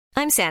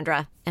I'm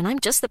Sandra, and I'm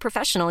just the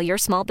professional your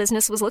small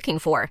business was looking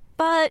for.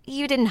 But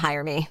you didn't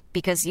hire me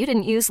because you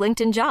didn't use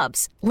LinkedIn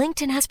Jobs.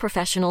 LinkedIn has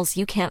professionals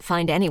you can't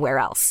find anywhere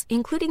else,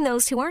 including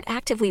those who aren't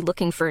actively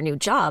looking for a new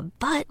job,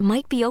 but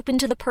might be open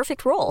to the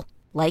perfect role,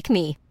 like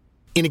me.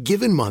 In a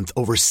given month,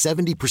 over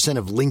 70%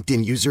 of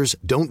LinkedIn users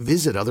don't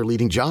visit other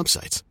leading job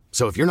sites.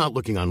 So if you're not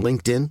looking on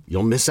LinkedIn,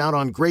 you'll miss out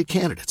on great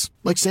candidates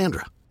like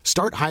Sandra.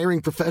 Start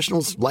hiring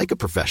professionals like a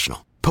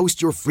professional.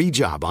 Post your free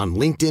job on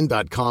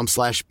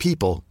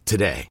linkedin.com/people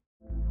today.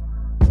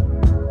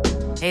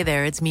 Hey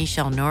there, it's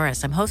Michelle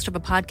Norris. I'm host of a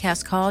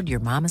podcast called Your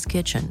Mama's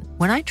Kitchen.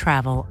 When I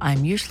travel,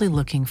 I'm usually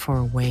looking for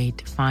a way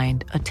to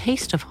find a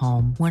taste of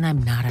home when I'm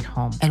not at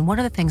home. And one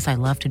of the things I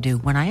love to do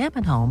when I am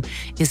at home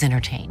is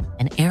entertain.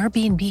 And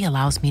Airbnb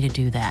allows me to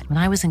do that. When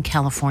I was in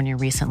California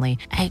recently,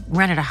 I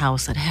rented a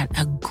house that had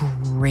a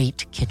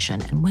great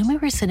kitchen. And when we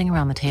were sitting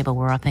around the table,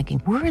 we're all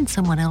thinking, we're in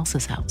someone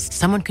else's house.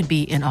 Someone could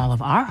be in all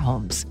of our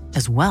homes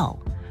as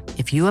well.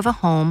 If you have a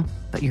home,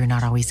 but you're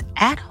not always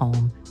at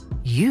home,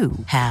 you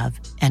have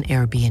an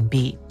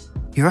Airbnb.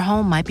 Your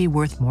home might be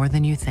worth more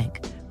than you think.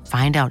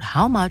 Find out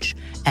how much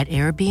at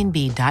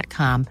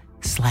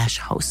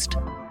airbnb.com/host.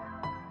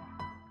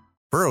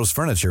 Burrow's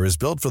furniture is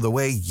built for the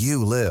way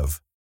you live.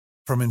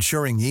 From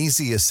ensuring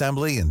easy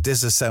assembly and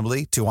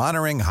disassembly to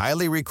honoring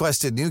highly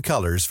requested new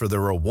colors for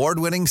their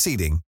award-winning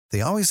seating,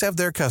 they always have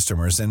their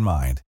customers in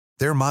mind.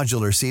 Their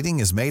modular seating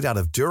is made out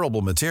of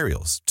durable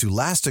materials to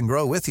last and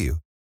grow with you.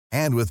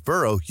 And with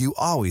Burrow, you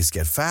always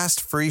get fast,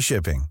 free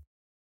shipping.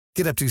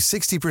 Get up to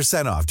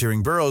 60% off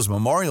during Burrow's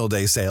Memorial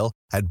Day sale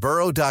at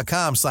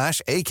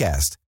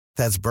burrow.com/ACAST.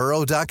 That's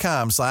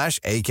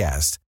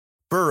burrow.com/ACAST.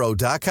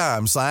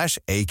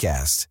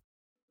 burrow.com/ACAST.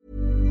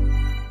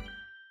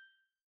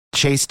 The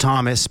Chase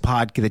Thomas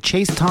podcast.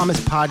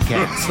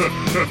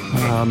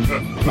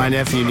 My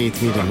nephew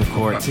needs me to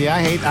record. See,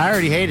 I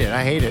already hate it.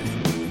 I hate it.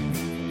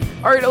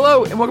 All right,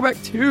 hello, and welcome back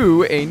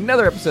to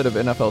another episode of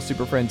NFL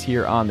Super Friends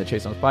here on the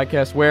Chase Thomas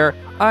Podcast, where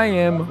I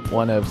am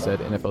one of said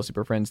NFL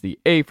Super Friends, the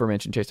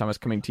aforementioned Chase Thomas,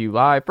 coming to you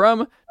live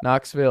from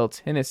Knoxville,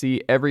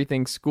 Tennessee,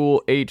 Everything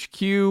School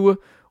HQ,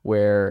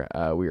 where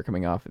we are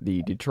coming off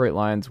the Detroit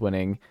Lions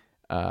winning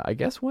a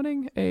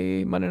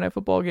Monday Night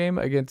Football game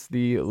against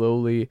the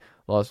lowly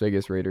Las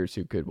Vegas Raiders,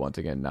 who could once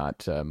again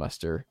not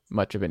muster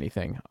much of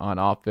anything on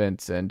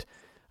offense. And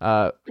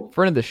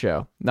friend of the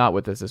show, not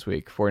with us this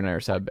week,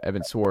 49ers sub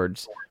Evan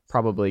Swords,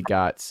 probably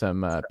got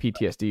some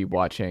PTSD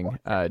watching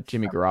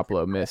Jimmy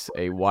Garoppolo miss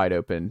a wide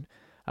open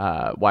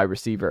wide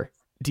receiver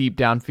deep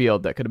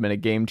downfield that could have been a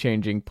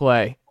game-changing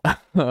play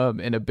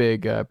in a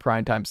big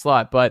primetime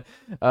slot. But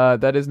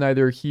that is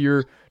neither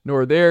here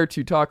nor there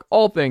to talk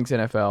all things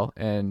NFL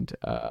and,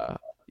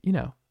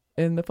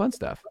 and the fun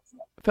stuff.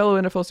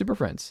 Fellow NFL Super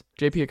Friends,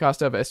 JP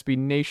Acosta of SB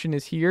Nation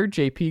is here.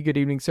 JP, good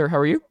evening, sir. How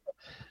are you?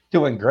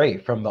 Doing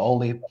great from the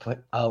only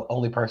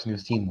person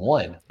whose team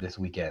won this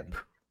weekend.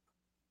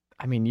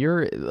 I mean,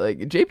 you're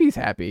like, JP's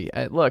happy.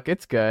 Look,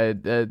 it's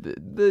good.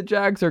 The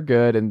Jags are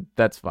good, and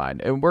that's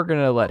fine. And we're going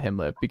to let him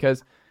live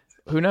because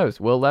who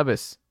knows? Will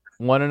Levis,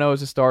 1-0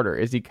 as a starter.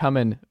 Is he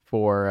coming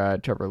for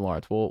Trevor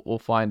Lawrence? We'll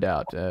find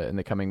out in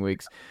the coming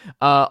weeks.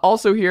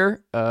 Also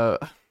here,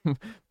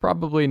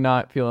 probably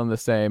not feeling the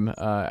same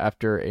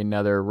after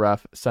another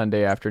rough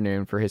Sunday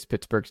afternoon for his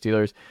Pittsburgh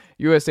Steelers.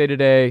 USA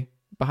Today,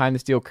 Behind the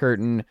Steel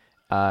Curtain,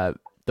 The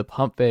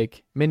Pump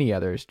Fake, many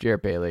others.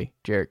 Jarrett Bailey.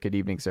 Jarrett, good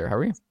evening, sir. How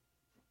are you?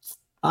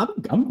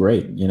 I'm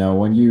great. You know,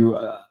 when you,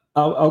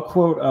 I'll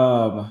quote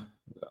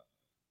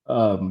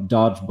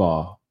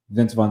Dodgeball,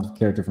 Vince Vaughn's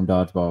character from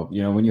Dodgeball.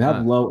 You know, when you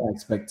have low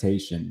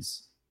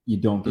expectations, you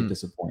don't get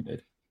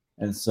disappointed.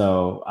 And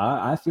so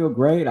I feel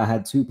great. I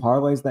had 2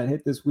 parlays that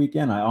hit this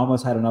weekend. I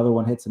almost had another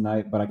one hit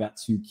tonight, but I got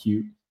too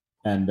cute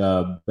and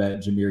bet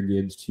Jahmyr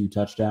Gibbs 2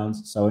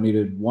 touchdowns. So I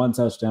needed one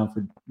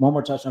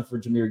more touchdown for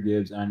Jahmyr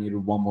Gibbs, and I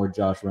needed one more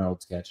Josh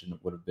Reynolds catch, and it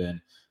would have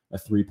been a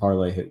 3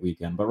 parlay hit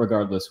weekend. But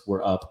regardless,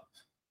 we're up.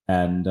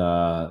 And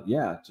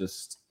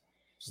just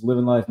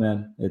living life,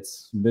 man.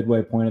 It's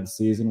midway point of the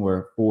season.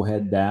 We're full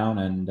head down.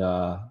 And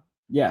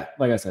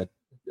like I said,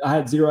 I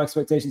had 0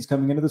 expectations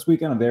coming into this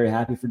weekend. I'm very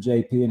happy for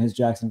JP and his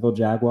Jacksonville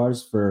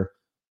Jaguars for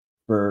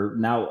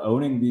now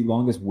owning the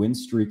longest win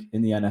streak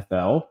in the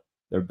NFL.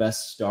 Their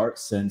best start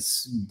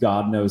since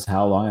God knows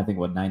how long. I think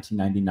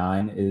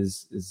 1999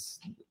 is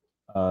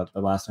the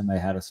last time they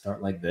had a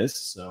start like this.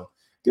 So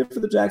good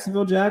for the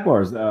Jacksonville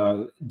Jaguars.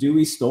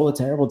 Dewey stole a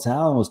terrible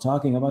towel and was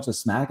talking a bunch of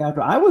smack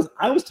after. I was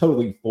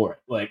totally for it.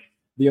 Like,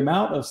 the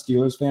amount of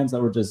Steelers fans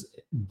that were just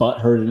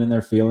butthurt and in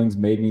their feelings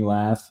made me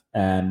laugh.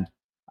 And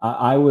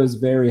I was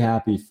very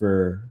happy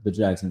for the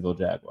Jacksonville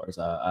Jaguars.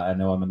 I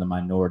know I'm in the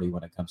minority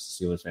when it comes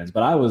to Steelers fans,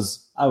 but I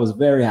was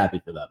very happy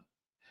for them.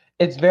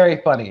 It's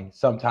very funny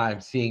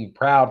sometimes seeing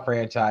proud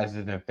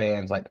franchises and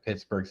fans like the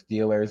Pittsburgh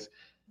Steelers,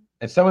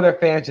 and some of their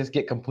fans just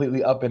get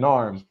completely up in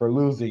arms for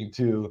losing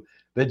to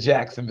the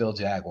Jacksonville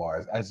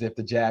Jaguars, as if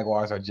the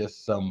Jaguars are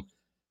just some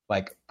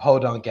like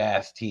podunk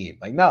ass team.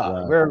 Like,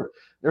 no, they're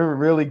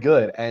really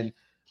good. And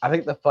I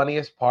think the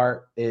funniest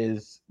part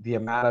is the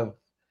amount of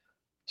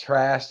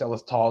trash that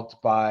was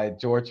talked by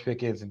George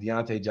Pickens and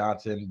Deontay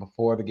Johnson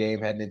before the game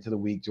heading into the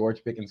week.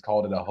 George Pickens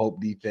called it a hope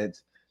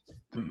defense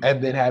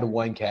and then had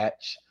one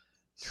catch.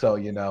 So,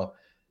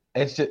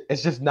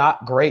 it's just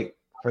not great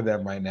for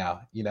them right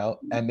now,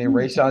 And then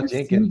Rayshon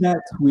Jenkins. See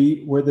that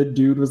tweet where the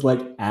dude was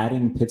like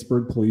adding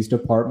Pittsburgh Police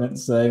Department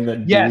saying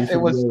that yes, it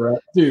was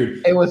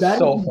dude. It was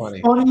so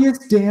funny.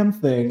 Funniest damn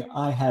thing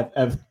I have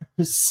ever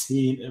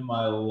seen in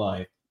my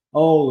life.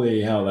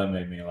 Holy hell, that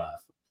made me laugh.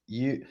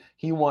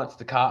 He wants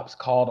the cops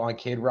called on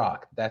Kid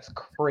Rock. That's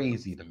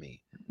crazy to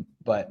me.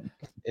 But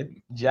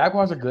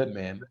Jaguars are good,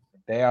 man.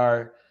 They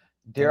are,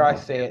 dare I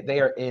say it, they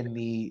are in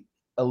the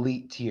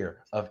elite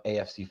tier of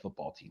AFC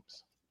football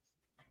teams.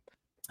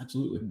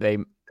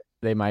 Absolutely.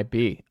 They might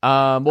be.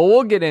 Well,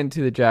 we'll get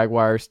into the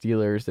Jaguars,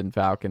 Steelers, and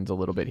Falcons a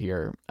little bit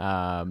here.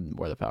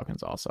 Where the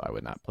Falcons also I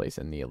would not place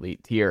in the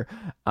elite tier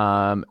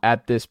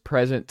at this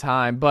present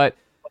time. But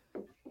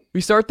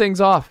we start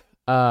things off.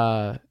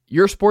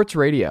 Your sports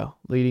radio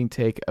leading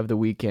take of the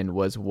weekend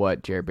was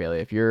what, Jarrett Bailey?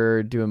 If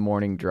you're doing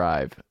morning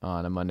drive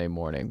on a Monday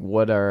morning,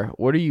 what are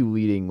you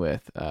leading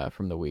with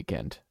from the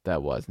weekend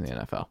that was in the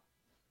NFL?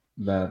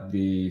 That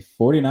the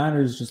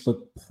 49ers just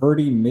look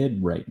pretty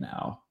mid right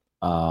now.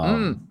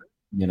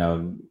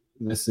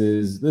 This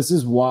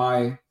is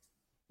why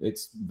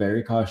it's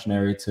very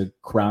cautionary to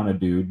crown a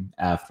dude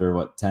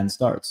after 10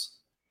 starts.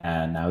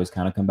 And now he's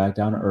kind of come back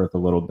down to earth a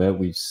little bit.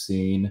 We've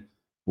seen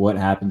what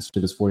happens to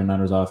this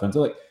 49ers offense.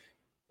 So,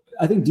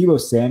 I think Deebo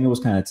Samuel's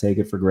kind of take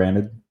it for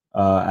granted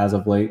as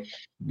of late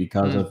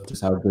because of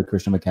just how good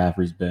Christian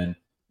McCaffrey's been.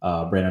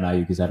 Brandon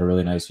Ayuk has had a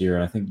really nice year.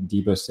 And I think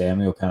Deebo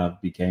Samuel kind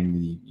of became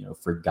the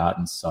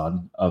forgotten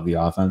son of the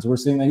offense. We're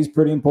seeing that he's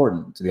pretty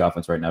important to the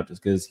offense right now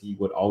just because he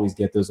would always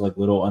get those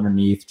little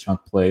underneath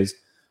chunk plays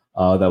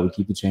that would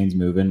keep the chains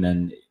moving.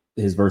 And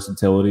his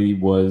versatility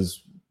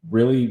was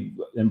really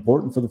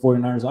important for the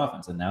 49ers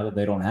offense. And now that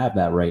they don't have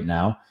that right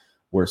now,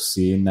 we're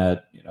seeing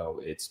that,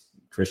 it's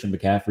Christian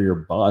McCaffrey or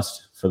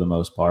bust for the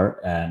most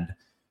part. And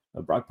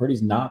Brock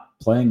Purdy's not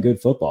playing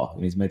good football.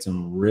 And he's made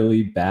some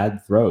really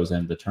bad throws,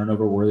 and the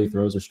turnover-worthy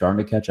throws are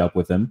starting to catch up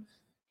with him.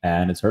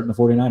 And it's hurting the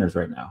 49ers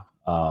right now.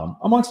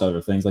 Amongst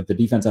other things, the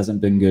defense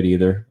hasn't been good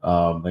either.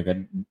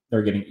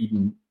 They're getting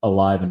eaten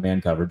alive in man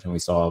coverage, and we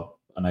saw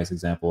a nice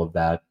example of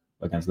that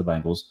against the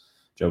Bengals.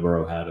 Joe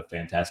Burrow had a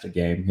fantastic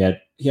game.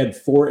 He had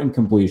 4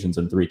 incompletions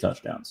and 3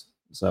 touchdowns.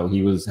 So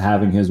he was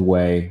having his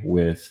way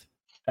with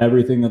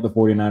everything that the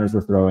 49ers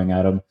were throwing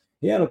at him.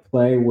 He had a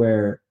play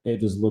where it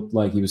just looked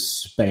like he was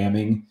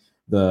spamming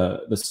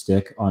the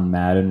stick on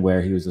Madden,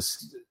 where he was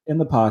just in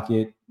the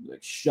pocket,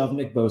 shoved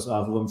Nick Bosa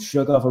off of him,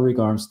 shook off Arik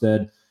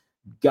Armstead,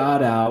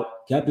 got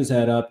out, kept his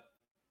head up,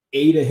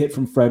 ate a hit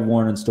from Fred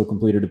Warner, and still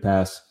completed a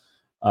pass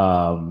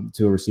to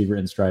a receiver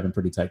in stride in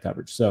pretty tight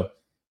coverage. So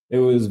it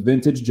was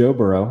vintage Joe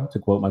Burrow, to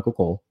quote Michael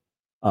Cole.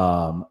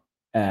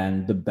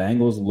 And the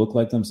Bengals look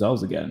like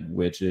themselves again,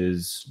 which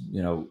is,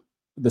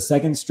 the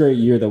second straight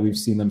year that we've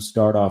seen them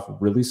start off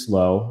really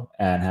slow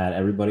and had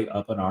everybody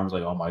up in arms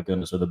like, oh my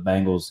goodness, or the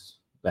Bengals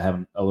that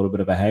have a little bit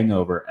of a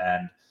hangover,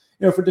 and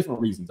for different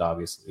reasons,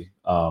 obviously.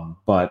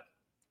 But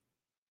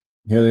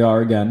here they are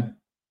again,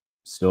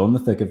 still in the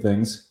thick of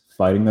things,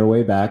 fighting their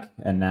way back,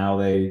 and now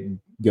they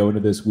go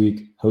into this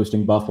week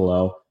hosting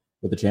Buffalo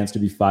with a chance to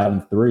be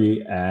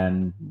 5-3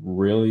 and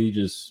really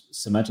just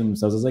cementing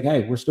themselves as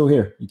hey, we're still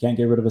here. You can't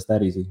get rid of us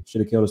that easy.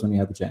 Should have killed us when you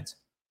had the chance.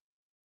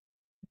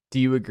 Do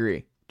you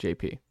agree,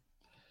 JP?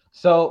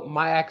 So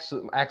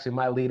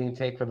my leading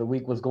take for the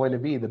week was going to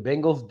be the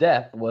Bengals'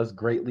 death was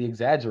greatly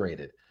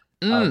exaggerated.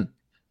 The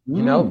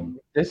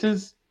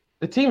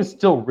team is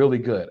still really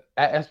good.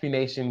 At SB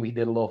Nation, we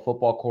did a little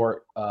football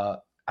court, I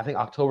think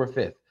October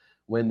 5th,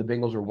 when the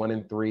Bengals were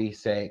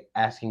 1-3,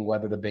 asking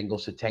whether the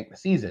Bengals should tank the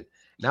season.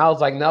 And I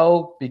was like,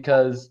 no,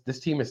 because this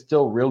team is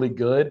still really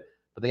good,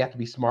 but they have to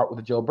be smart with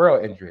the Joe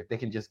Burrow injury. If they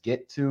can just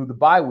get to the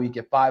bye week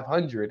at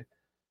 500,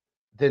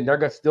 then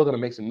they're still going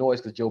to make some noise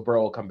because Joe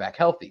Burrow will come back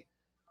healthy.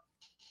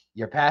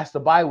 You're past the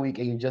bye week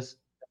and you just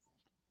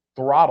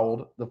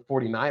throttled the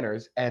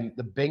 49ers, and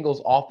the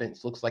Bengals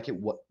offense looks like it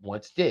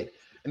once did.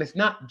 And it's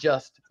not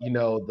just,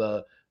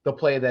 the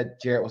play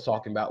that Jarrett was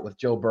talking about with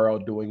Joe Burrow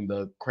doing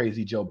the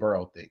crazy Joe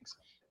Burrow things.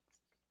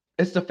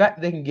 It's the fact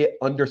that they can get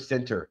under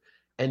center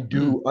and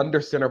do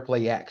under center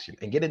play action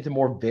and get into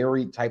more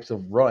varied types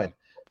of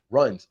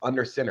runs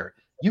under center.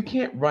 You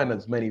can't run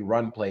as many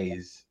run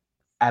plays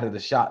out of the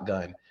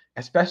shotgun,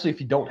 especially if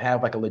you don't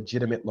have a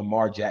legitimate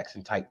Lamar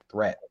Jackson type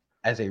threat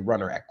as a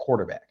runner at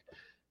quarterback.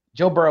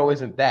 Joe Burrow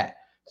isn't that.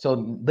 So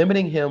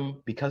limiting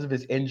him because of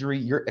his injury,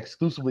 you're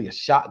exclusively a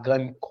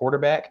shotgun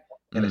quarterback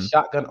and a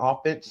shotgun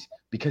offense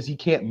because he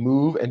can't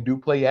move and do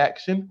play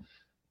action.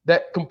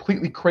 That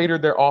completely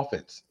cratered their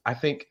offense. I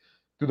think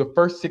through the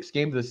first 6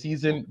 games of the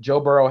season, Joe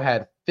Burrow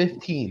had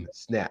 15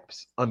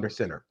 snaps under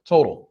center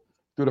total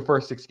through the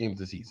first 6 games of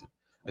the season.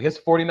 Against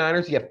the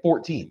 49ers, he had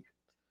 14.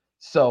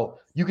 So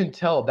you can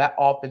tell that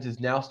offense is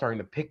now starting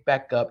to pick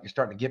back up. You're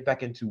starting to get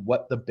back into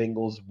what the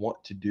Bengals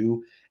want to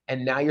do.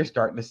 And now you're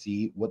starting to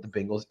see what the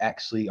Bengals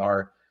actually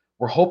are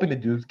were hoping to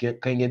do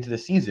getting into the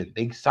season.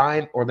 They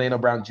signed Orlando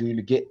Brown Jr.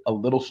 to get a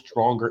little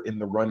stronger in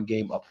the run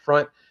game up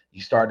front.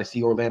 You started to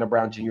see Orlando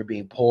Brown Jr.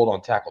 being pulled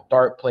on tackle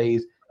dart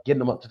plays, getting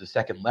them up to the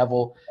second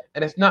level.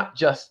 And it's not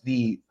just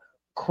the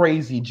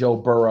crazy Joe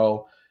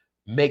Burrow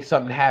make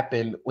something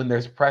happen when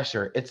there's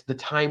pressure. It's the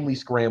timely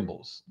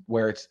scrambles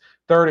where it's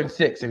 3rd and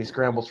 6 and he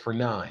scrambles for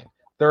 9,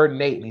 3rd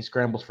and 8 and he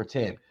scrambles for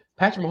 10.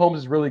 Patrick Mahomes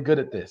is really good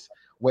at this,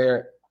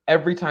 where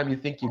every time you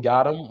think you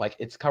got him, like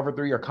it's cover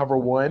 3 or cover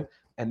 1,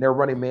 and they're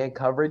running man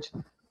coverage,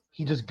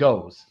 he just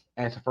goes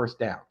and it's a first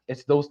down.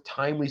 It's those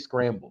timely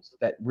scrambles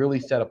that really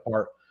set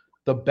apart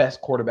the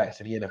best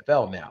quarterbacks in the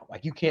NFL now.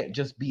 Like you can't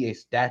just be a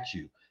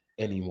statue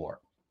anymore.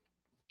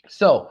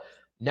 So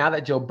now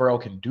that Joe Burrow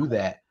can do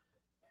that,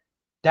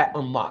 that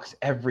unlocks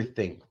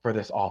everything for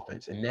this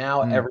offense. And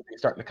now everything's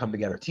starting to come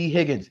together. T.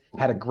 Higgins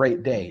had a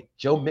great day.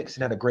 Joe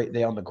Mixon had a great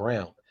day on the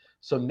ground.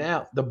 So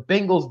now the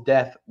Bengals'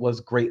 death was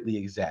greatly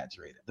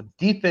exaggerated. The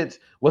defense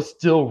was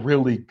still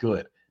really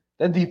good.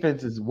 That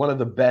defense is one of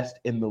the best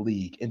in the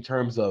league in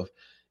terms of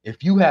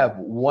if you have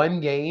one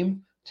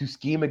game to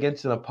scheme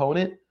against an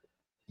opponent,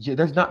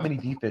 there's not many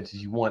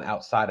defenses you want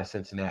outside of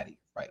Cincinnati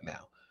right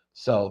now.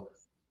 So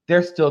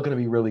they're still going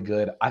to be really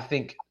good. I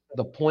think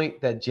the point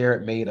that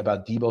Jarrett made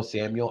about Deebo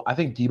Samuel, I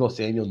think Deebo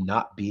Samuel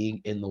not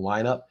being in the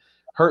lineup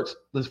hurts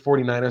the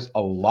 49ers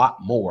a lot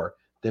more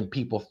than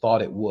people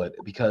thought it would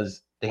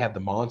because they have the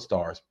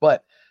Monstars.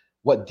 But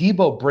what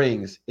Deebo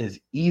brings is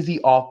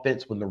easy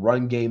offense when the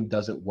run game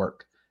doesn't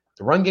work.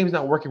 The run game is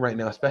not working right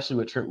now, especially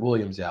with Trent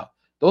Williams out.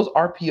 Those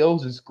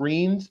RPOs and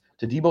screens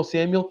to Deebo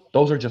Samuel,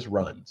 those are just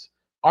runs.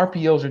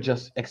 RPOs are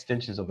just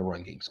extensions of the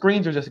run game.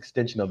 Screens are just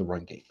extension of the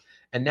run game.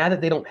 And now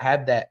that they don't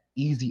have that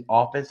easy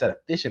offense, that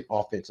efficient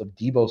offense of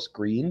Deebo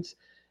screens,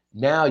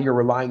 now you're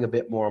relying a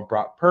bit more on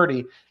Brock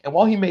Purdy. And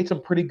while he made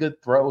some pretty good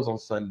throws on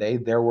Sunday,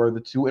 there were the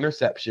 2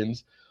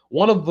 interceptions.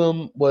 One of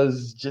them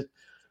was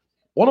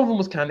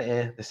kind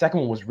of The second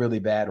one was really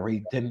bad, where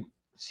he didn't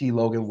see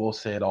Logan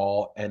Wilson at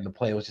all, and the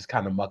play was just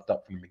kind of mucked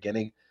up from the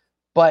beginning.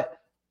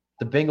 But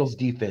the Bengals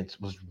defense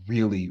was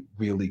really,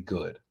 really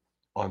good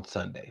on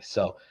Sunday.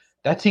 So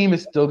that team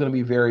is still going to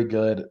be very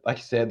good. Like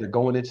I said, they're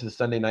going into the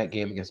Sunday night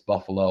game against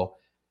Buffalo.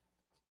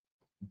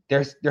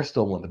 They're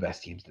still one of the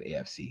best teams in the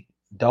AFC.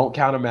 Don't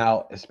count them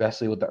out,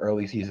 especially with the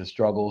early season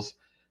struggles.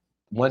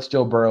 Once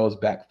Joe Burrow is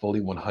back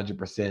fully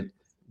 100%,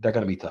 they're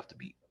going to be tough to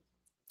beat.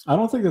 I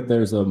don't think that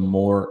there's a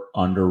more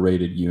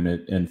underrated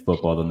unit in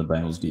football than the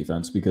Bengals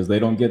defense because they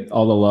don't get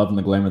all the love and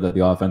the glamour that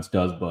the offense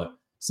does. But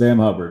Sam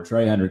Hubbard,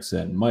 Trey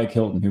Hendrickson, Mike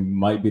Hilton, who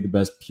might be the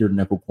best pure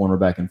nickel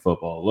cornerback in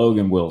football,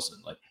 Logan Wilson,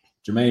 like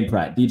Jermaine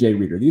Pratt, DJ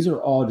Reader. These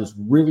are all just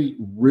really,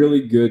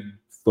 really good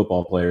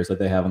football players that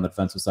they have on the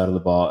defensive side of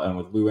the ball. And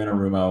with Lou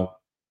Anarumo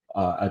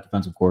at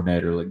defensive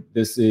coordinator, like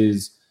this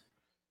is,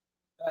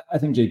 I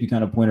think JP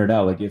kind of pointed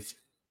out, like if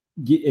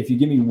you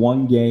give me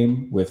one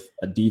game with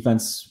a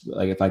defense,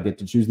 like if I get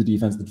to choose the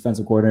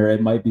defensive coordinator,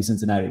 it might be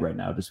Cincinnati right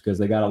now, just because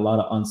they got a lot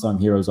of unsung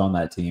heroes on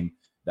that team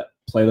that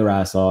play their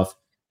ass off.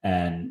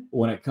 And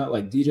when it comes,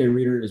 like DJ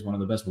Reader is one of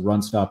the best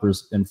run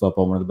stoppers in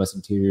football, one of the best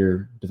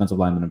interior defensive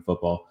linemen in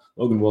football.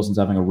 Logan Wilson's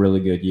having a really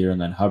good year, and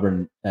then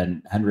Hubbard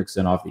and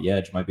Hendrickson off the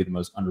edge might be the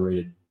most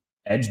underrated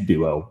edge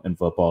duo in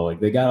football.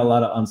 Like they got a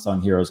lot of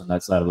unsung heroes on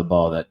that side of the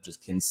ball that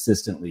just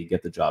consistently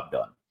get the job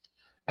done.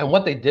 And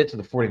what they did to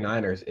the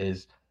 49ers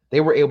is they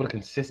were able to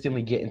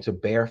consistently get into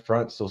bare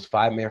fronts, those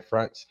 5-man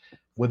fronts,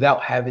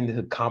 without having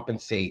to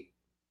compensate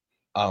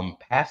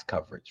pass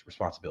coverage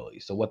responsibility.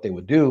 So what they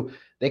would do,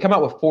 they come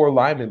out with 4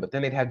 linemen, but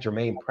then they'd have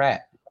Jermaine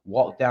Pratt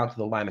walk down to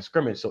the line of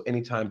scrimmage. So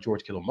anytime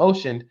George Kittle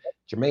motioned,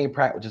 Jermaine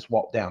Pratt would just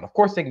walk down. Of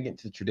course, they can get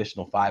into the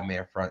traditional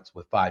 5-man fronts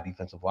with 5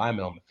 defensive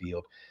linemen on the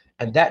field.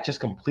 And that just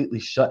completely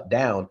shut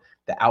down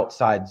the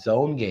outside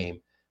zone game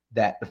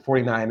that the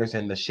 49ers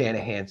and the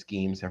Shanahan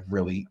schemes have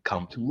really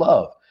come to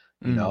love,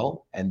 you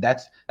know? And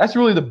that's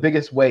really the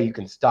biggest way you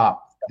can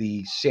stop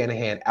the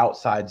Shanahan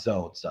outside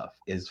zone stuff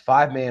is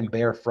 5-man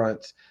bare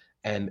fronts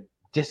and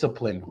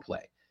disciplined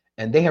play.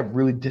 And they have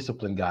really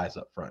disciplined guys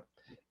up front.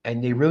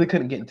 And they really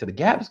couldn't get into the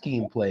gap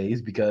scheme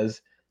plays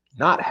because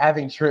not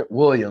having Trent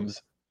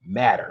Williams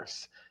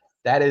matters.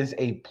 That is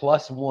a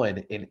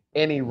 +1 in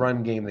any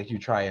run game that you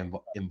try and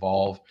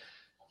involve.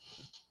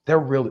 They're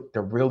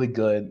really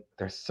good.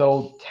 They're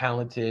so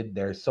talented.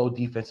 They're so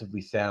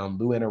defensively sound.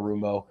 Lou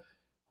Anarumo,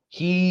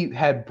 he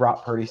had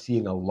Brock Purdy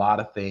seeing a lot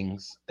of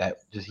things that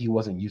just he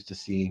wasn't used to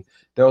seeing.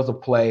 There was a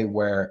play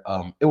where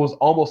it was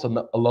almost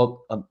a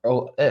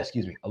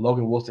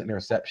Logan Wilson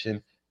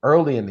interception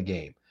early in the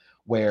game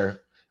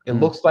where it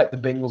looks like the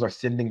Bengals are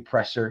sending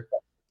pressure.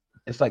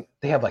 It's like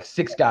they have like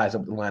 6 guys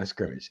up the line of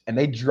scrimmage, and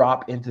they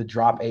drop into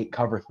drop 8,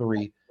 cover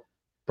 3.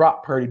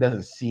 Brock Purdy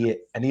doesn't see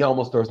it, and he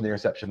almost throws an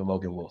interception to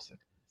Logan Wilson.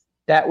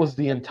 That was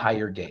the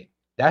entire game.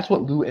 That's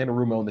what Lou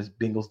Anarumo and this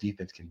Bengals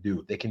defense can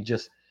do. They can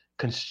just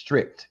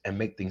constrict and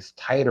make things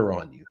tighter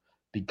on you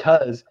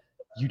because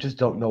you just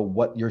don't know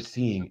what you're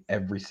seeing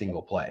every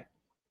single play.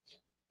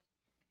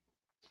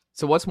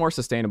 So what's more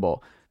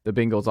sustainable, the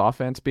Bengals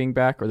offense being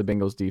back or the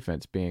Bengals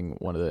defense being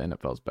one of the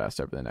NFL's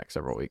best over the next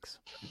several weeks?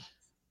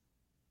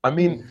 I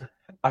mean,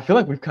 I feel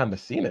like we've kind of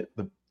seen it.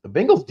 The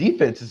Bengals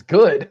defense is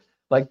good.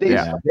 Like they've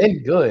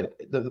been good.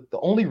 The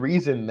only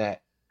reason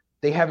that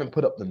they haven't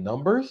put up the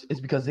numbers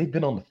is because they've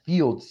been on the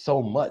field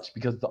so much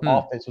because the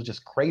offense was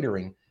just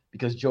cratering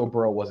because Joe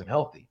Burrow wasn't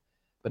healthy.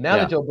 But now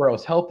that Joe Burrow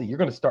is healthy, you're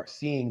going to start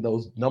seeing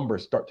those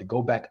numbers start to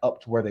go back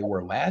up to where they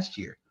were last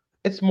year.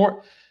 It's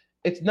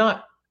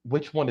not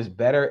which one is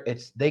better.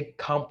 It's they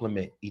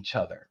complement each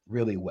other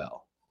really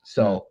well.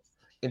 So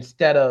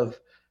instead of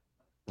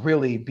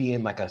really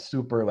being like a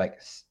super,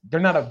 they're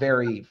not a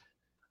very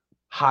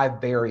high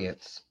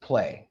variance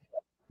play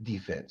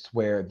defense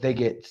where they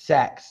get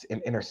sacks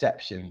and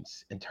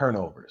interceptions and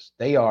turnovers.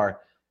 They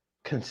are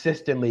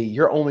consistently,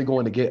 you're only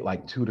going to get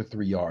like 2 to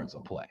 3 yards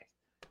of play.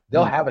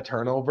 They'll have a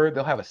turnover,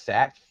 they'll have a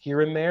sack here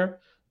and there,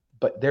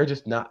 but they're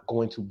just not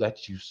going to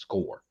let you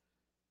score.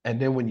 And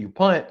then when you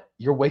punt,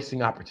 you're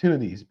wasting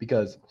opportunities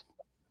because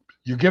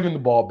you're giving the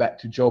ball back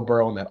to Joe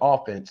Burrow in that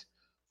offense,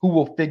 who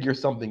will figure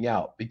something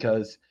out.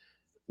 Because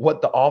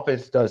what the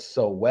offense does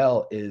so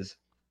well is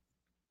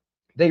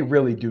they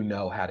really do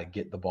know how to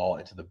get the ball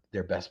into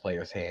their best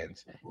players'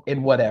 hands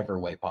in whatever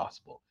way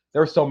possible.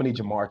 There were so many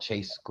Jamar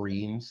Chase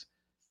screens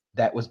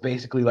that was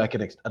basically like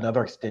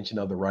another extension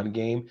of the run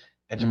game.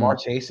 And Jamar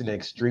Chase is an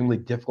extremely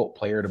difficult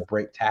player to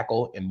break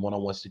tackle in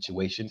one-on-one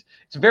situations.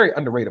 It's a very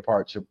underrated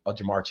part of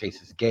Jamar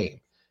Chase's game.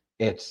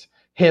 It's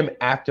him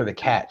after the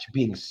catch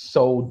being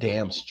so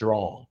damn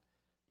strong.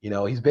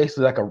 He's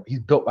basically he's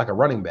built like a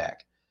running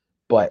back,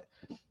 but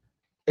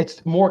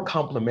it's more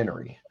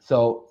complementary.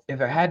 So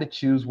if I had to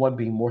choose one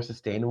being more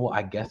sustainable,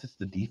 I guess it's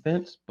the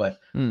defense. But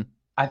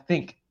I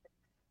think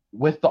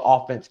with the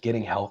offense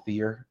getting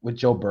healthier, with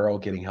Joe Burrow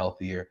getting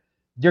healthier,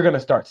 you're going to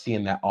start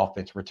seeing that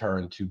offense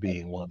return to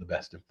being one of the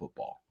best in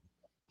football.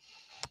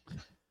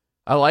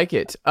 I like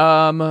it.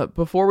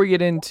 Before we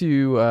get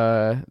into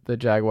the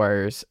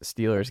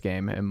Jaguars-Steelers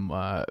game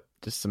and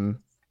just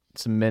some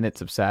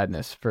minutes of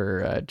sadness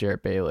for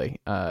Jarrett Bailey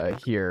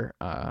here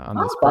on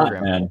this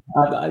program.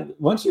 Man.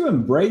 Once you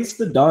embrace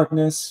the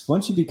darkness,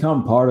 once you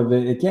become part of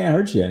it, it can't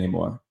hurt you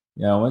anymore.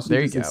 Once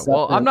there you go.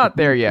 Well, I'm not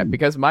there yet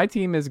because my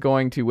team is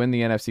going to win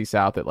the NFC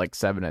South at like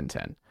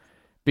 7-10.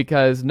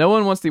 Because no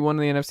one wants to win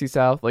the NFC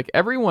South. Like,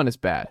 everyone is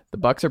bad. The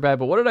Bucs are bad.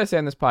 But what did I say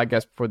on this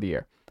podcast before the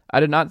year? I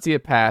did not see a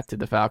path to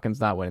the Falcons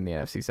not winning the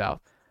NFC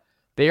South.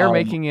 They are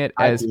making it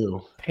as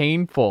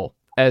painful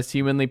as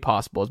humanly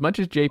possible. As much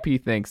as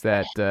JP thinks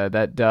that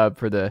that dub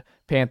for the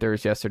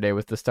Panthers yesterday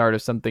was the start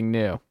of something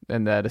new,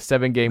 and that a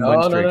 7-game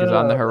win streak is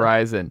on the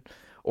horizon,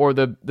 or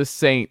the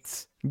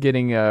Saints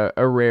getting a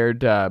rare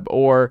dub,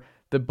 or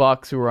the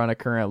Bucs who are on a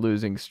current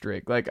losing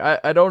streak. Like,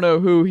 I don't know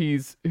who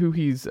he's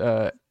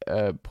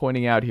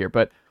pointing out here,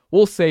 but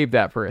we'll save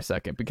that for a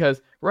second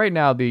because right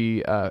now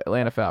the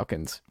Atlanta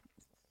Falcons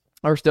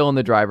are still in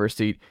the driver's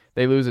seat.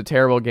 They lose a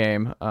terrible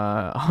game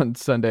on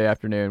Sunday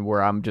afternoon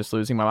where I'm just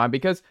losing my mind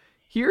because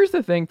here's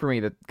the thing for me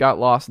that got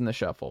lost in the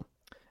shuffle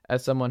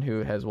as someone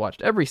who has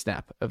watched every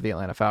snap of the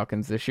Atlanta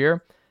Falcons this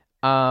year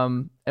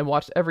and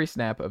watched every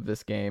snap of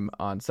this game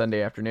on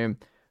Sunday afternoon.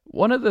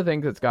 One of the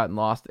things that's gotten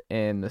lost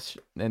in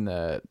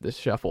the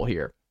shuffle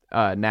here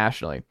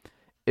nationally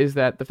is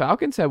that the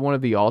Falcons had one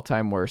of the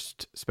all-time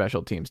worst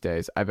special teams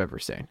days I've ever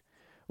seen,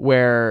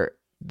 where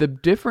the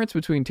difference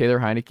between Taylor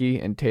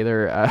Heineke and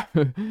Taylor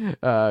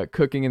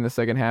cooking in the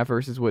second half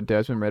versus what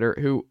Desmond Ridder,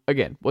 who,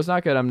 again, was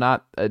not good. I'm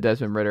not a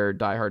Desmond Ridder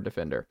diehard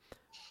defender.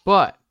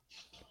 But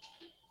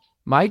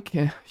Mike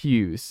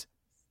Hughes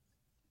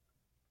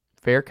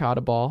fair caught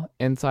a ball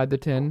inside the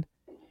 10.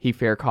 He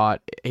fair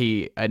caught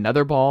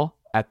another ball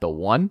at the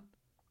 1.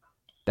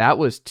 That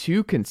was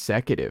 2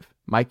 consecutive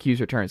Mike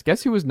Hughes returns.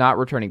 Guess who was not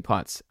returning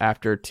punts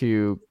after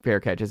 2 fair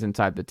catches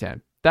inside the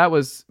 10? That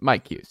was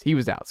Mike Hughes. He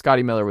was out.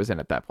 Scotty Miller was in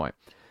at that point.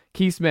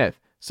 Key Smith,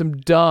 some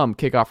dumb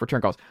kickoff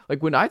return calls.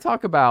 Like, when I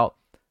talk about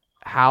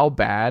how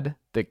bad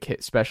the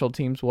special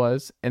teams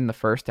was in the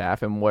first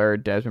half and where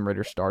Desmond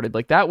Ridder started,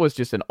 like, that was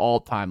just an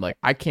all-time, like,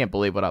 I can't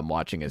believe what I'm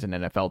watching as an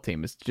NFL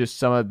team. It's just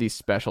some of these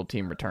special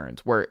team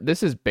returns where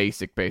this is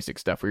basic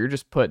stuff where you're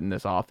just putting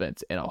this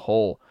offense in a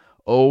hole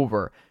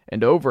over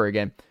and over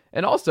again.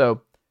 And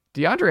also,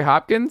 DeAndre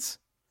Hopkins,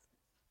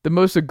 the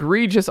most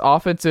egregious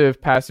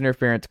offensive pass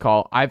interference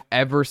call I've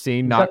ever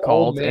seen not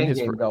called in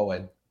his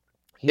going.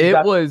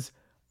 It was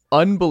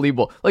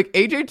unbelievable. Like,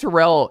 AJ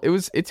Terrell,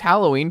 it's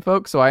Halloween,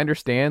 folks, so I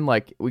understand,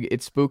 like,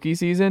 it's spooky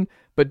season,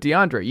 but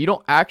DeAndre, you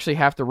don't actually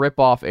have to rip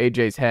off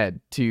AJ's head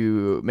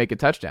to make a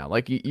touchdown.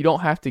 Like, you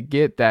don't have to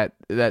get that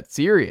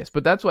serious,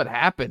 but that's what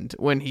happened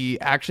when he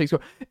actually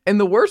scored. And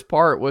the worst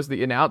part was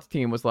the announce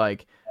team was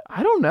like,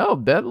 I don't know.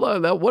 That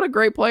what a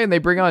great play, and they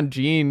bring on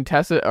Gene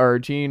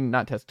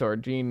Steratore.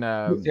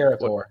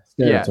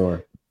 Yeah.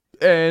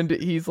 And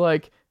he's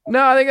like,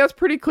 no, I think that's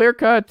pretty clear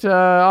cut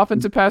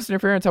offensive pass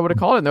interference. I would have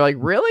called it. And they're like,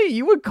 really?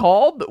 You would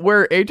call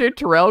where AJ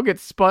Terrell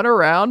gets spun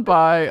around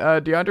by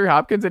DeAndre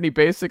Hopkins and he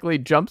basically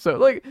jumps out?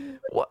 Like,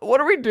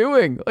 what are we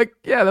doing? Like,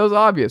 yeah, that was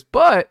obvious.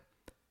 But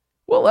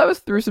Will Levis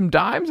threw some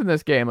dimes in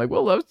this game. Like,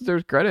 Will Levis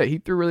deserves credit. He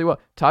threw really well.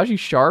 Taji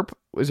Sharp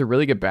was a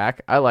really good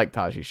back. I like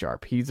Taji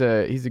Sharp. He's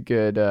a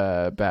good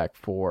back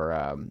for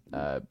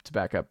to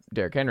back up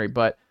Derrick Henry.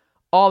 But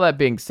all that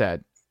being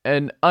said,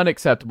 an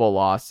unacceptable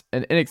loss,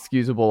 an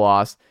inexcusable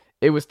loss.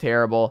 It was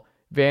terrible.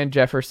 Van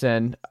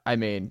Jefferson, I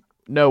mean,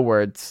 no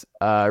words.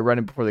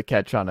 Running before the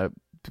catch on a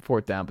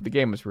fourth down, but the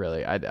game was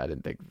really, I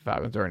didn't think the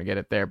Falcons were going to get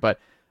it there. But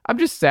I'm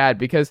just sad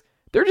because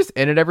they're just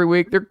in it every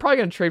week. They're probably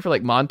going to trade for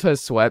like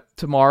Montez Sweat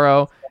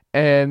tomorrow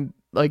and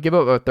like give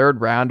up a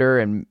third rounder.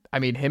 And I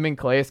mean, him and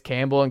Calais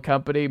Campbell and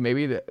company,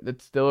 maybe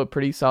that's still a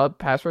pretty solid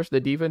pass rush. The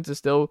defense is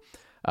still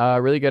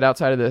really good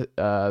outside of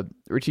the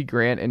Richie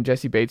Grant and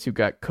Jesse Bates, who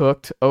got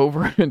cooked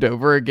over and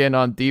over again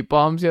on deep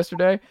bombs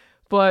yesterday.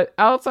 But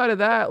outside of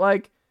that,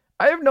 like,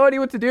 I have no idea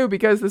what to do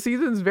because the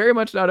season's very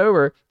much not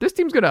over. This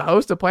team's going to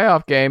host a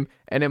playoff game,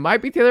 and it might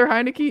be Taylor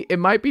Heineke. It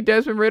might be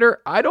Desmond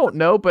Ridder. I don't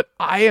know, but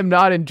I am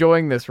not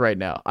enjoying this right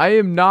now. I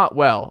am not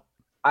well.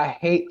 I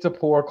hate to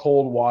pour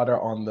cold water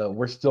on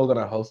we're still going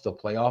to host a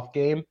playoff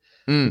game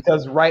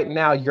because right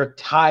now you're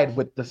tied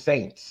with the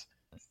Saints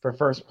for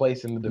first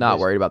place in the division. Not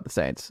worried about the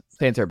Saints.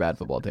 Saints are a bad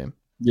football team.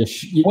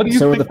 What do you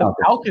think the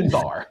Falcons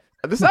are?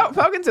 The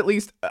Falcons, at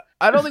least,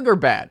 I don't think are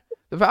bad.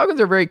 The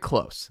Falcons are very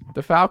close.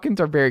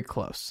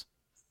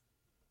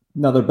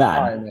 No, they're bad.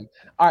 All right, man.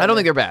 I don't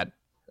think they're bad.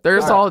 They're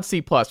a solid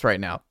C+ right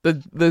now.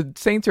 The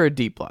Saints are a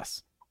D+.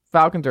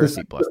 Falcons are a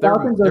C+.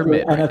 They're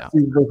mid right now.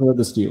 NFC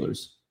versus the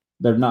Steelers.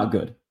 They're not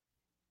good.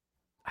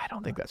 I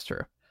don't think that's true.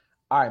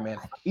 All right, man.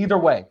 Either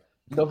way,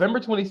 November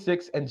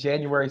 26th and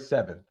January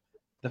 7th,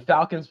 the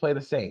Falcons play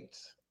the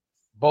Saints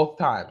both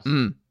times.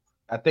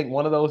 I think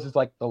one of those is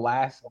like the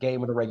last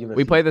game of the regular season.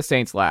 We play the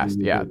Saints last.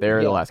 Yeah,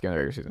 they're the last game of the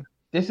regular season.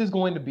 This is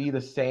going to be the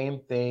same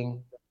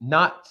thing,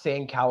 not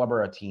same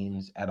caliber of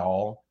teams at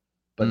all,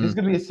 but this is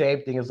going to be the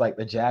same thing as like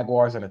the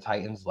Jaguars and the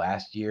Titans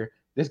last year.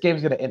 This game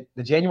is going to end,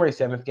 the January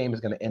 7th game is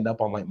going to end up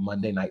on like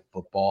Monday Night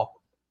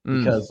Football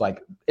because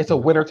like it's a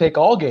winner take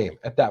all game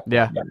at that point.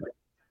 Yeah.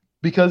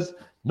 Because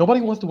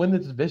nobody wants to win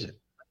this division.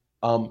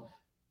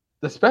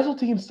 The special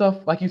team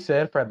stuff, like you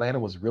said, for Atlanta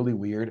was really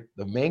weird.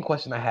 The main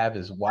question I have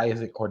is why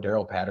isn't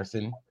Cordero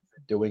Patterson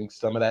doing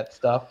some of that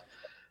stuff?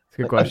 That's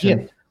a good question.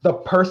 Again, the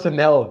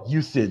personnel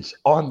usage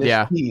on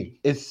this team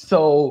is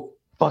so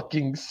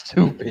fucking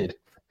stupid.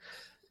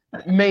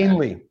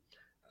 Mainly,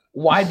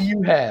 why do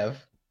you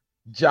have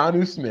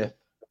Jonnu Smith?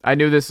 I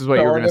knew this is what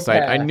you were going to say.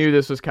 I knew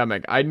this was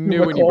coming. I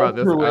knew when you brought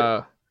this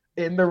up.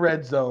 In the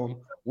red zone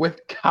with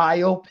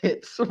Kyle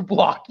Pitts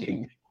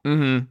blocking.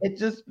 It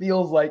just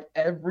feels like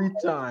every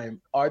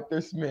time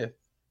Arthur Smith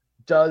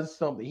does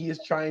something, he is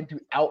trying to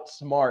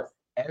outsmart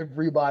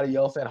everybody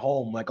else at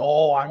home. Like,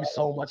 oh, I'm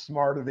so much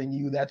smarter than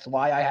you. That's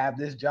why I have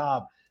this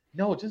job.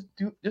 No, just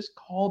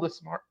call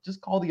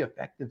the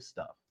effective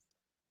stuff.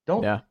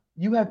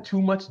 You have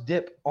too much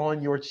dip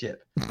on your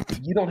chip.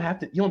 You don't have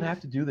to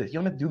do this. You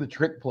don't have to do the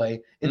trick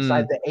play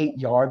inside the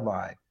 8-yard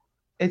line.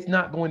 It's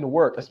not going to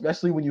work,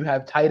 especially when you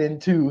have tight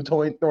end 2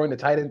 throwing to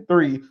tight end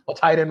 3 while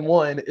tight end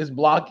 1 is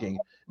blocking.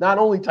 Not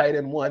only tight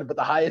end 1, but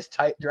the highest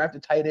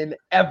drafted tight end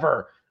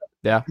ever.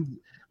 Yeah.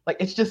 Like,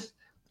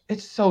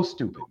 it's so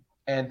stupid.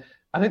 And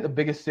I think the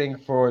biggest thing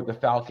for the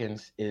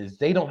Falcons is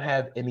they don't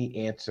have any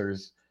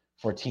answers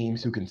for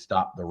teams who can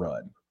stop the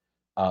run.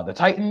 The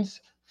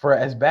Titans, for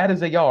as bad as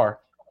they are,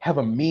 have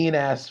a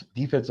mean-ass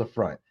defensive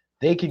front.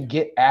 They can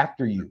get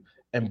after you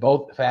in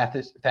both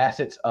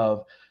facets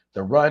of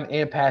the run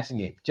and passing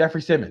game.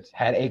 Jeffrey Simmons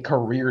had a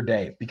career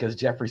day because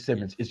Jeffrey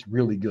Simmons is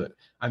really good.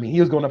 I mean, he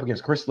was going up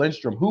against Chris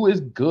Lindstrom, who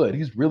is good.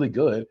 He's really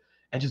good,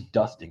 and just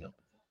dusting him.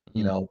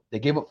 You know, they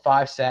gave up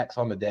 5 sacks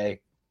on the day.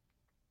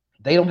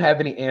 They don't have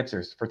any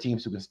answers for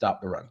teams who can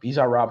stop the run.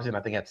 Bijan Robinson, I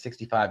think, had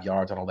 65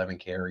 yards on 11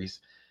 carries.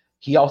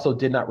 He also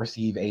did not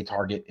receive a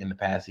target in the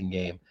passing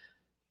game.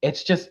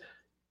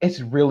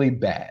 It's really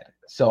bad.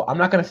 So I'm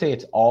not going to say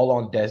it's all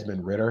on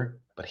Desmond Ridder,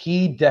 but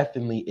he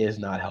definitely is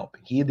not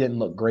helping. He didn't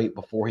look great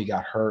before he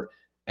got hurt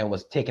and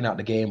was taken out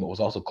the game, but was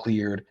also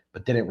cleared,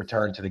 but didn't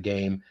return to the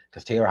game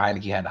because Taylor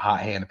Heineke had a hot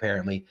hand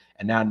apparently.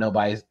 And now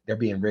they're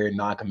being very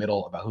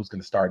non-committal about who's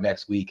going to start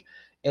next week.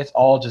 It's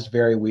all just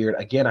very weird.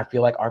 Again, I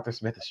feel like Arthur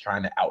Smith is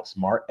trying to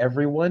outsmart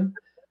everyone,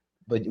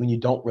 but when you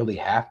don't really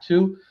have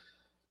to.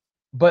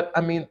 But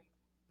I mean,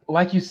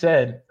 like you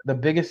said, the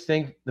biggest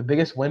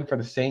win for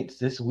the Saints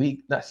this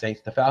week,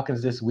 the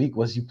Falcons this week,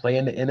 was you play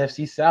in the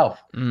NFC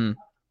South.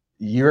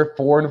 You're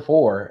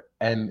 4-4,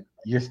 and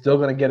you're still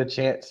going to get a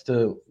chance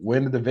to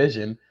win the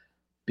division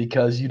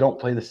because you don't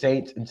play the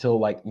Saints until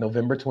like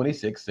November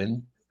 26th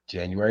and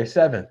January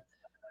 7th.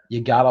 You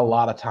got a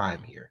lot of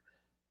time here,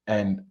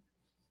 and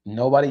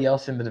nobody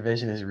else in the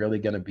division is really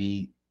going to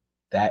be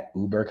that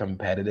uber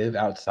competitive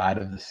outside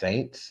of the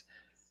Saints.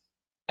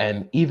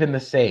 And even the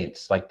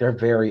Saints, like, they're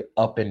very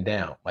up and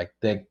down. Like,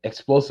 the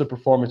explosive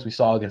performance we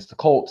saw against the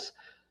Colts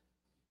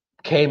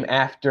came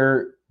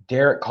after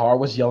Derek Carr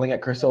was yelling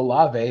at Chris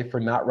Olave for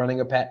not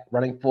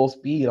running full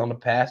speed on the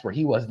pass where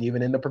he wasn't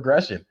even in the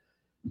progression.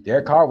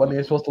 Derek Carr wasn't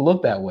even supposed to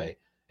look that way.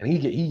 And he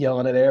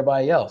yelling at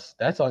everybody else.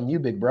 That's on you,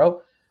 big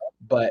bro.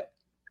 But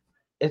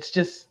it's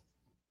just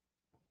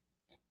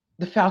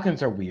the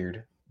Falcons are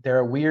weird. They're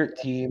a weird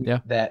team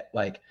that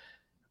like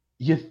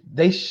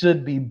they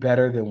should be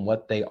better than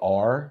what they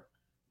are,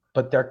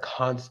 but they're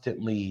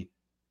constantly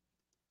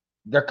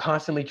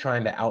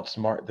trying to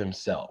outsmart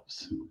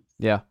themselves.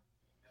 Yeah.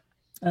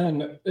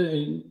 And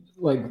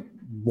like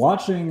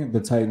watching the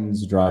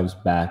Titans drives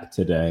back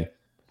today,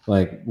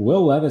 like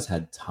Will Levis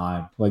had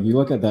time. Like you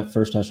look at that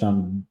first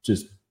touchdown,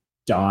 just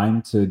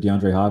dime to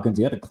DeAndre Hopkins.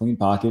 He had a clean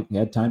pocket. He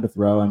had time to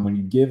throw. And when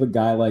you give a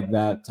guy like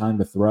that time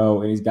to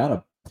throw, and he's got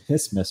a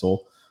piss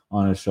missile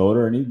on his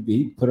shoulder, and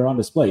he put it on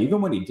display,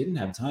 even when he didn't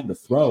have time to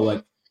throw.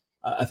 Like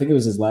I think it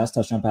was his last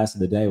touchdown pass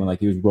of the day when like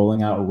he was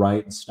rolling out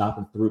right and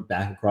stopping through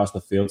back across the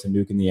field to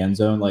nuke in the end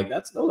zone. Like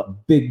that was a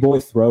big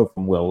boy throw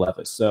from Will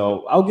Levis.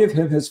 So I'll give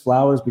him his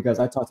flowers because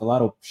I talked a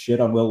lot of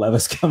shit on Will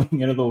Levis coming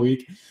into the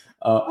week.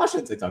 I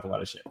shouldn't say talk a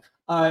lot of shit.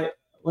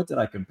 What did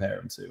I compare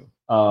him to?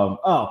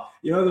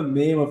 The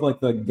meme of like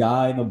the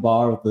guy in the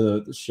bar with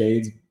the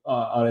shades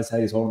on his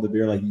head, he's holding the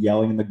beer, like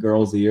yelling in the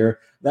girl's ear.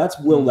 That's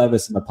Will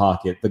Levis in the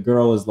pocket. The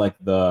girl is like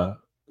the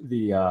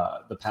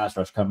pass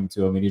rush coming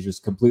to him, and he's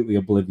just completely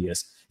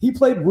oblivious. He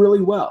played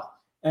really well,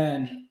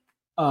 and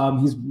I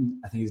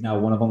think he's now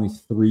one of only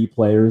 3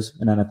 players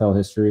in NFL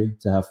history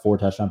to have 4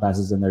 touchdown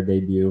passes in their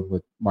debut,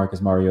 with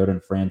Marcus Mariota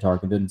and Fran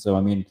Tarkenton. So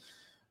I mean,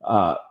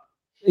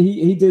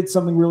 he did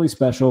something really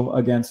special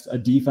against a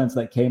defense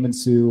that came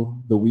into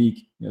the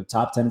week,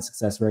 top 10 in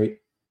success rate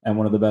and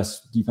one of the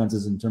best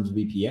defenses in terms of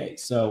EPA.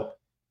 So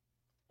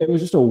it was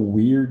just a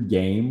weird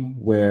game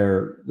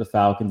where the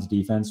Falcons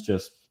defense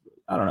just,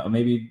 I don't know,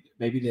 maybe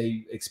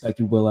they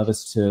expected Will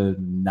Levis to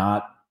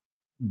not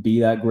be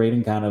that great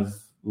and kind of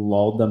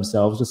lulled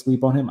themselves to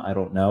sleep on him. I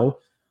don't know,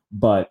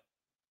 but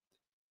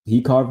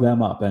he carved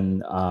them up.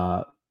 And,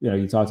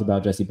 you talked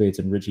about Jesse Bates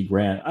and Richie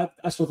Grant.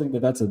 I still think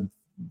that that's a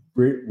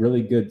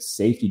really good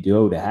safety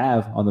duo to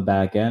have on the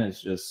back end.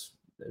 It's just,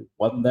 it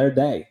wasn't their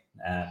day.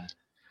 And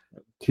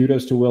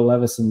kudos to Will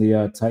Levis and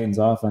the Titans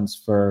offense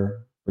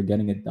for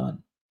getting it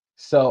done.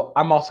 So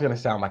I'm also going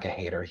to sound like a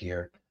hater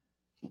here.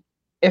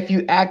 If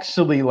you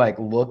actually like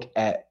look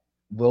at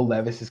Will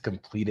Levis's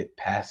completed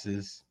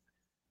passes,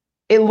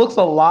 it looks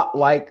a lot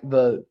like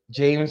the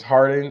James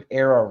Harden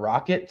era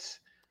Rockets.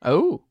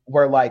 Oh,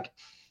 where like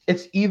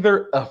it's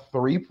either a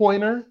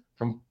 3-pointer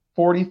from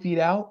 40 feet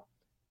out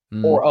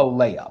or a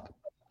layup.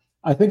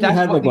 I think he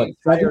had like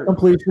 7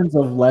 completions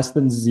of less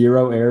than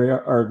 0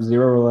 area or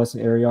 0 or less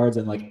air yards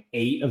and like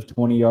 8 of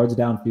 20 yards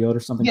downfield or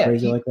something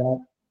crazy like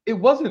that. It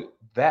wasn't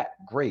that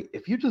great.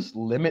 If you just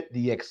limit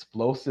the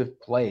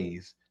explosive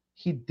plays,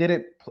 he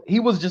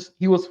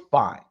was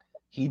fine.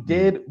 He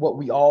did what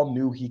we all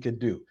knew he could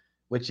do,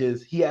 which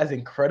is he has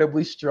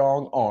incredibly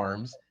strong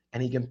arms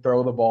and he can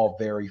throw the ball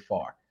very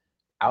far.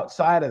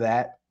 Outside of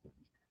that,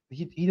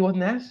 he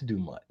wasn't asked to do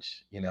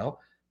much,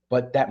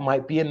 but that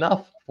might be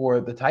enough for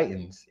the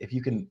Titans if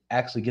you can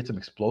actually get some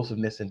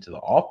explosiveness into the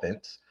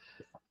offense.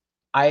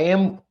 I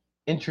am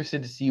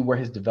interested to see where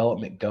his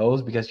development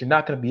goes because you're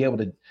not going to be able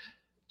to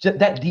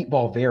that deep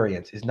ball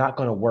variance is not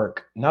going to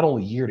work not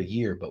only year to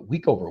year, but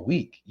week over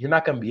week. You're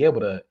not going to be able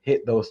to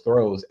hit those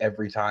throws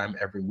every time,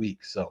 every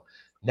week. So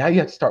now you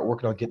have to start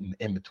working on getting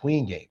the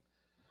in-between game.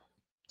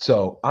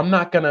 So I'm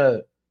not going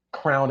to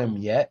crown him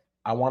yet.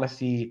 I want to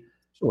see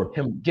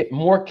him get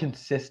more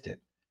consistent,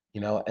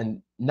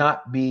 and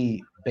not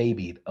be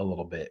babied a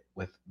little bit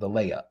with the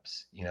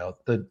layups.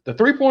 The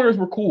 3-pointers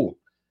were cool,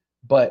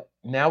 but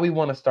now we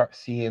want to start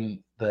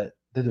seeing the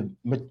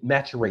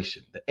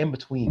maturation, the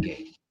in-between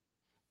game.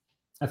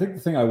 I think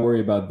the thing I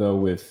worry about, though,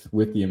 with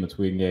the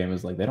in-between game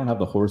is, like, they don't have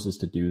the horses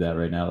to do that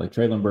right now. Like,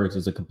 Treylon Burks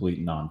is a complete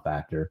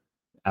non-factor.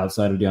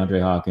 Outside of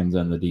DeAndre Hopkins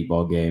and the deep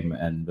ball game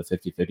and the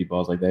 50-50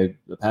 balls, like, the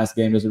pass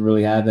game doesn't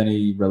really have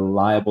any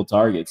reliable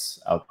targets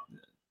out.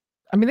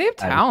 I mean, they have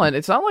talent.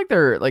 It's not like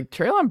they're, like,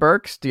 Treylon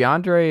Burks,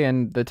 DeAndre,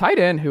 and the tight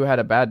end who had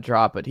a bad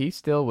drop, but he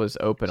still was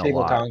open a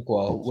lot. I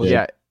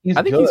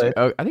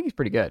think he's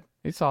pretty good.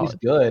 He's solid. He's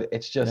good.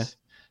 It's just,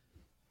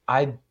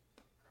 I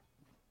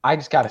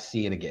just got to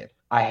see it again.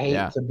 I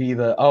hate to be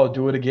the,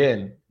 do it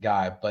again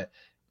guy, but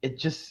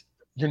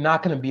you're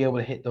not going to be able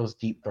to hit those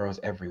deep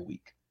throws every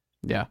week.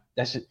 Yeah.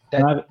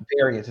 That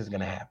variance is going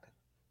to happen.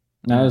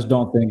 I just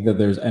don't think that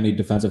there's any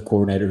defensive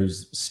coordinator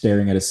who's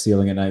staring at his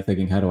ceiling at night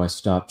thinking, how do I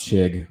stop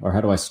Chig or how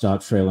do I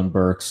stop Treylon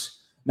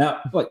Burks? Now,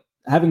 but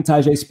having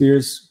Tyjae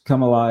Spears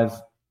come alive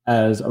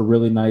as a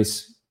really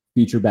nice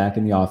feature back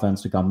in the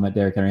offense to complement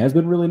Derrick Henry has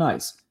been really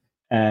nice.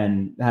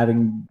 And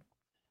having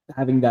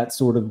that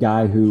sort of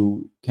guy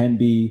who can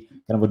be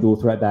kind of a dual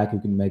threat back who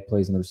can make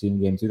plays in the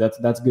receiving game too,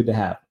 that's good to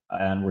have.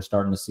 And we're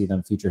starting to see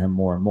them feature him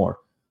more and more.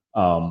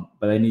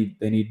 But they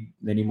need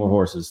more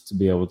horses to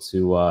be able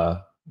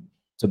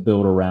to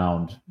build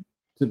around,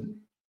 to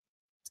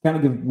kind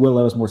of give Will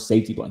Levis more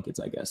safety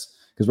blankets, I guess.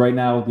 Because right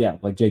now,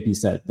 like JP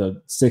said,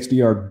 the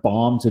 60-yard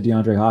bomb to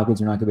DeAndre Hopkins,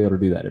 you're not going to be able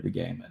to do that every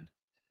game.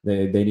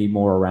 And they need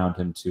more around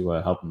him to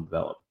help him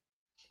develop.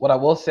 What I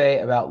will say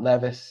about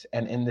Levis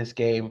and in this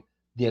game,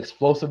 the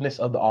explosiveness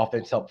of the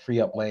offense helped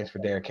free up lanes for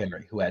Derrick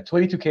Henry, who had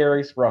 22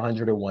 carries for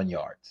 101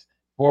 yards.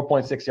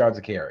 4.6 yards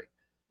a carry.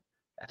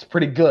 That's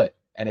pretty good.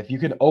 And if you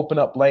can open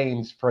up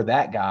lanes for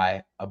that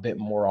guy a bit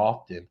more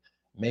often,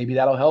 maybe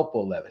that'll help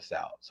Will Levis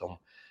out. So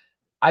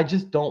I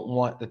just don't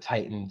want the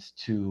Titans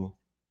to,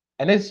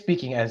 and it's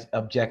speaking as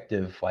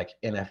objective, like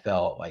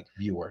NFL, like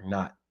viewer,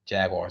 not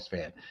Jaguars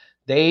fan.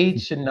 They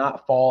should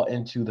not fall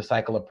into the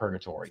cycle of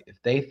purgatory.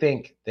 If they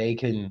think they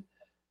can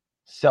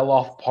sell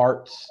off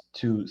parts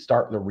to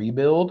start the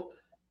rebuild,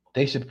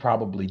 they should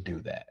probably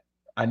do that.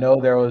 I know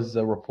there was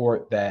a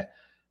report that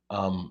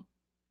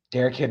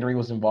Derrick Henry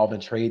was involved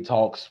in trade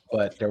talks,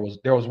 but there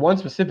was one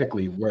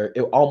specifically where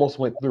it almost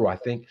went through. I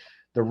think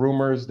the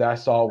rumors that I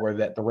saw were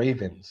that the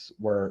Ravens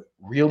were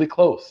really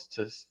close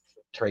to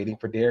trading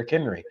for Derrick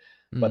Henry,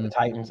 but the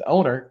Titans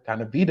owner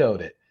kind of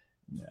vetoed it.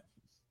 Yeah.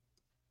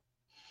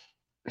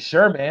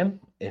 Sure, man.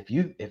 If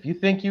you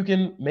think you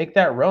can make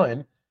that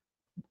run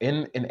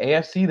in an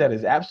AFC that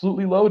is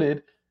absolutely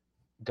loaded,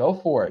 go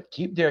for it.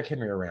 Keep Derrick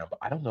Henry around, but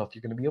I don't know if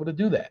you're going to be able to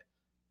do that.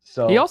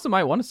 So he also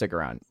might want to stick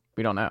around.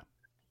 We don't know.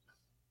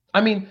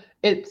 I mean,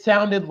 it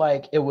sounded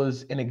like it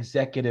was an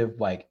executive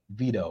like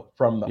veto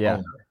from the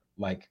owner.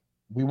 Like,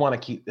 we want to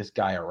keep this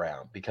guy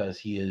around because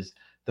he is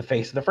the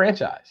face of the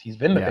franchise. He's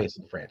been the face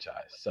of the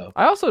franchise. So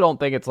I also don't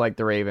think it's like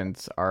the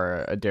Ravens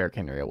are a Derrick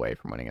Henry away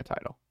from winning a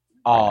title.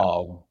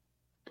 Oh,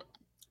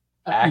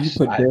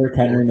 actually, you put Derrick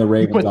Henry in the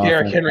Ravens. You put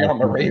Derrick Henry on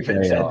the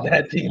Ravens.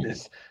 That team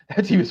is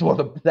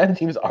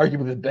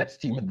arguably the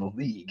best team in the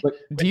league. But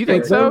do you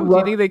think so? Do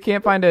you think they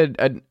can't find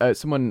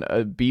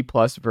a B+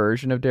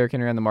 version of Derrick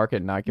Henry on the market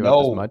and not give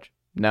up as much?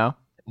 No,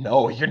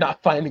 you're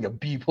not finding a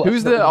B+.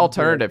 Who's the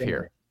alternative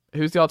here?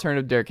 Who's the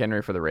alternative Derrick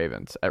Henry for the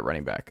Ravens at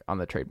running back on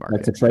the trade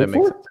market? That's a trade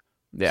for?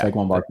 Yeah.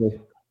 Saquon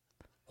Barkley.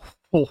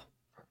 Oh.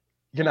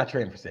 You're not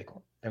trading for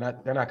Saquon.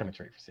 They're not going to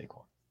trade for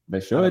Saquon. They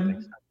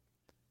should.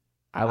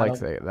 I like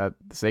that.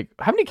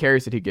 How many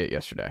carries did he get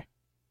yesterday?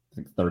 I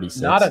think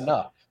 36. Not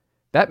enough.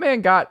 That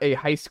man got a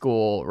high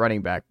school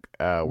running back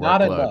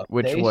workload,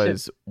 which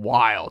was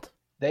wild.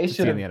 They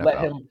should have let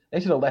him.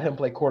 They should have let him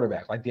play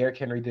quarterback like Derrick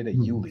Henry did at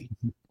Yulee.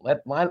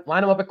 Line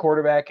him up at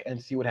quarterback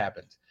and see what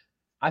happens.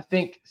 I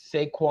think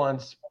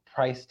Saquon's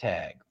price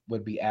tag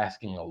would be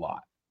asking a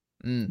lot.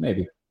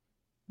 Maybe.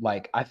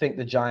 Like, I think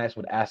the Giants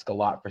would ask a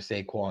lot for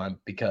Saquon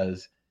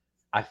because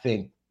I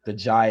think the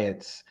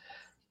Giants.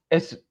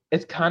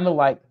 It's kind of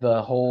like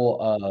the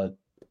whole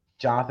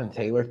Jonathan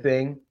Taylor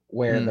thing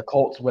where the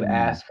Colts would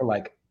ask for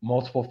like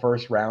multiple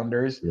first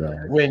rounders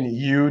when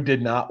you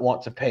did not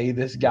want to pay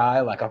this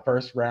guy like a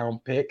first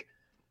round pick.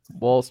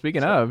 Well,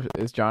 speaking of,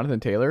 is Jonathan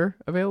Taylor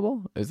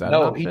available? Is that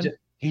no?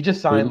 He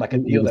just signed like a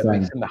deal that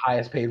makes him the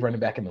highest paid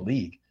running back in the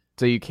league.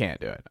 So you can't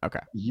do it.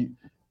 Okay.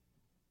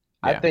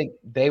 I think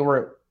they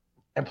were,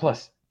 and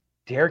plus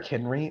Derrick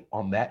Henry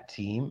on that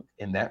team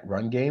in that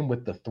run game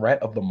with the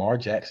threat of Lamar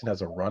Jackson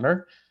as a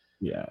runner.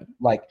 Yeah,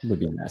 like would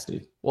be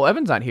nasty. Well,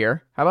 Evan's not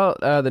here. How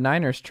about the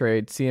Niners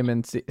trade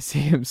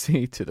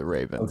CMC to the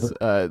Ravens?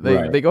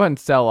 They go ahead and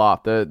sell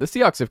off. The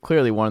Seahawks have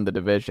clearly won the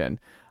division,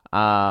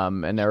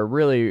 and they're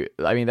really.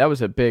 I mean, that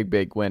was a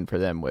big win for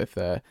them with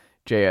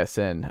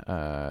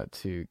JSN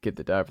to get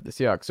the dub for the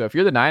Seahawks. So if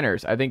you're the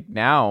Niners, I think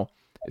now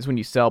is when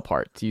you sell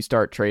parts. You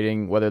start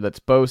trading, whether that's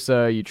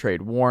Bosa, you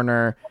trade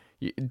Warner,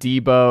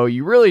 Debo.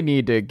 You really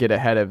need to get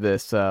ahead of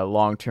this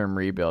long-term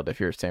rebuild if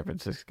you're San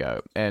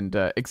Francisco and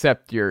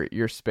accept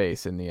your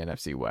space in the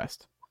NFC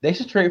West. They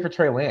should trade for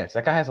Trey Lance.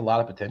 That guy has a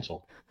lot of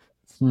potential.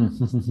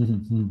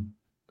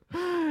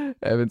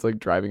 Evan's like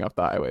driving off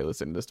the highway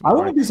listening to this. I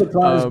wouldn't be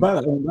surprised.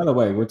 By the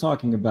way, we're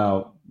talking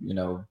about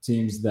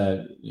teams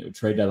that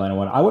trade deadline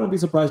one. I wouldn't be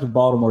surprised if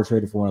Baltimore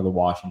traded for one of the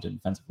Washington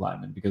defensive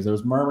linemen because there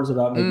was murmurs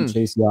about maybe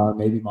Chase Young,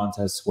 maybe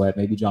Montez Sweat,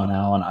 maybe John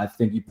Allen. I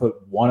think you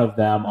put one of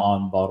them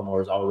on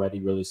Baltimore's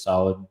already really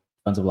solid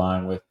defensive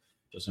line with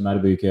Justin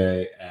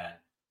Madubuike, and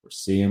we're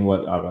seeing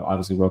what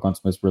obviously Roquan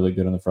Smith's really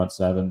good on the front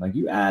seven. Like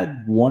you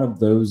add one of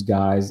those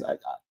guys.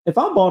 If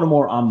I'm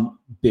Baltimore, I'm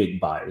big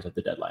buyers at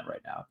the deadline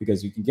right now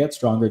because you can get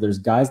stronger. There's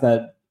guys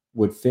that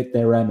would fit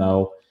their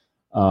MO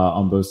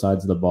on both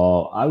sides of the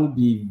ball. I would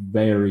be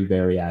very,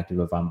 very active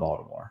if I'm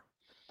Baltimore.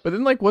 But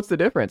then, what's the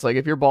difference? Like,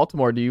 if you're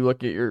Baltimore, do you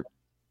look at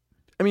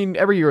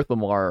every year with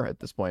Lamar at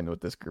this point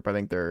with this group, I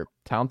think they're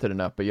talented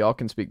enough, but y'all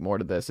can speak more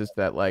to this, is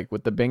that,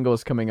 with the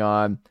Bengals coming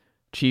on,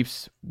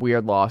 Chiefs,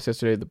 weird loss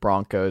yesterday, the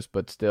Broncos,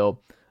 but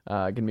still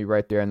going to be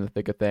right there in the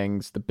thick of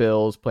things. The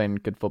Bills playing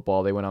good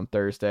football. They went on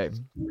Thursday.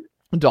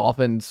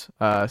 Dolphins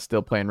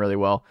still playing really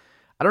well.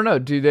 I don't know.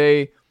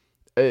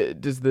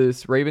 Does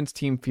this Ravens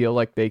team feel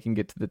like they can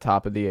get to the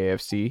top of the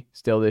AFC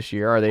still this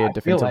year? Are they a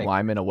defensive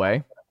lineman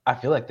away? I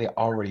feel like they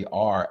already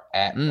are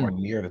at or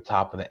near the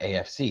top of the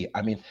AFC.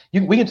 I mean,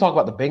 we can talk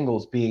about the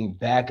Bengals being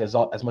back as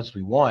much as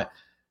we want.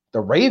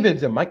 The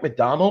Ravens and Mike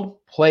Macdonald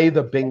play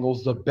the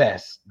Bengals the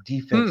best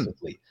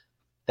defensively.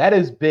 That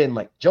has been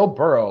Joe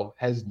Burrow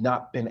has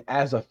not been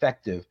as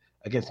effective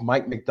against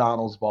Mike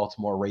Macdonald's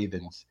Baltimore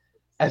Ravens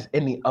as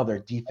any other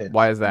defense.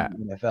 Why is that?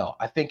 In the NFL.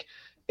 I think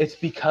it's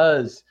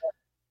because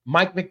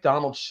Mike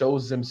Macdonald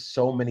shows them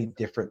so many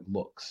different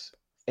looks.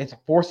 It's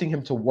forcing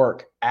him to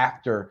work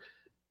after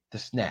the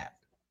snap.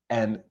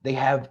 and they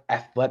have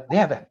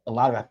a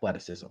lot of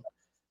athleticism,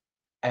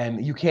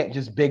 and you can't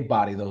just big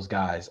body those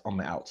guys on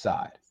the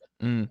outside.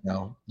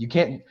 No, you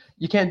can't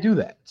do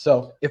that.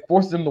 So it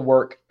forces them to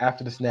work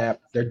after the snap.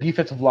 Their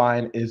defensive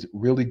line is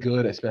really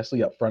good,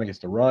 especially up front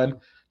against the run.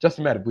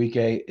 Justin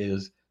Madubuike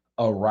is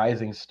a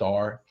rising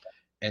star,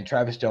 and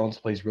Travis Jones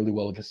plays really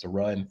well against the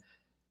run.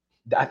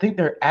 I think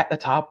they're at the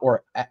top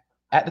or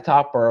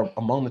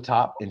among the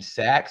top in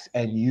sacks,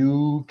 and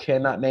you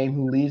cannot name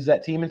who leads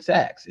that team in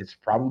sacks. It's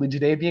probably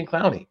Jadeveon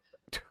Clowney,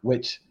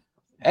 which,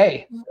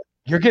 hey,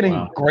 you're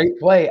getting great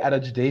play out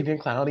of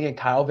Jadeveon Clowney and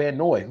Kyle Van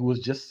Noy, who was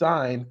just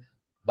signed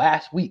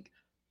last week.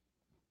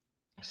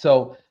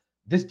 So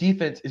this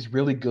defense is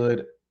really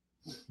good.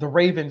 The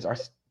Ravens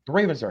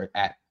are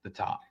at the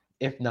top,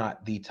 if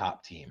not the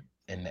top team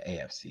in the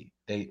AFC.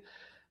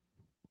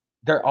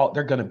 They're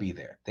going to be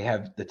there. They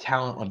have the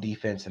talent on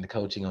defense and the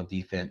coaching on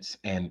defense,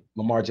 and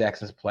Lamar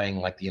Jackson's playing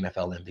like the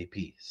NFL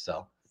MVP.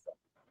 So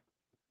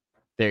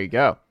there you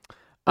go.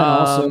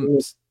 Also,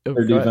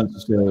 their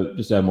defense,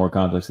 just to add more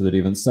context to the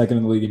defense, second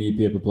in the league in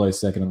EPA per play,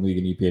 second in the league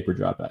in EPA per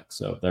dropback.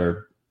 So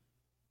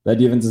that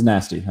defense is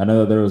nasty. I know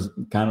that there was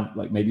kind of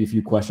like maybe a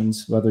few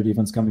questions about their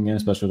defense coming in,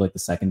 especially like the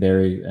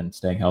secondary and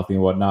staying healthy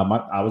and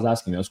whatnot. I was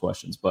asking those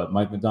questions, but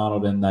Mike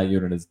McDonald in that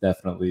unit has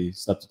definitely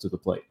stepped to the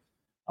plate.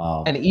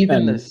 And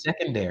even the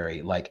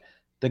secondary, like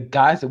the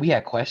guys that we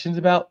had questions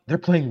about, they're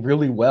playing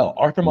really well.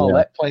 Arthur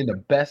Mollett playing the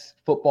best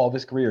football of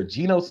his career.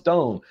 Geno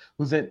Stone,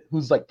 who's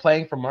like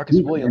playing for Marcus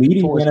Williams.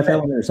 Leading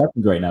NFL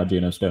interceptions right now,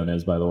 Geno Stone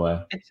is, by the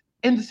way. It's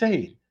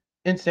insane.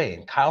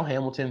 Kyle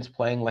Hamilton's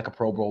playing like a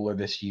Pro Bowler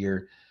this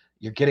year.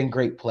 You're getting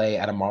great play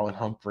out of Marlon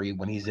Humphrey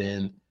when he's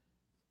in.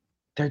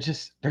 They're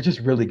just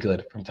really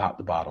good from top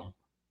to bottom.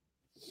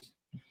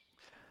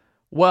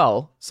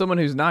 Well, someone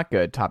who's not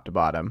good top to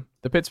bottom,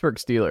 the Pittsburgh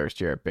Steelers,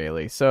 Jarrett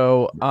Bailey.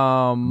 So,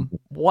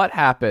 what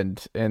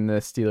happened in the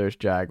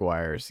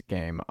Steelers-Jaguars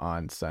game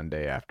on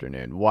Sunday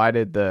afternoon? Why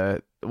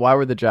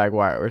were the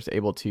Jaguars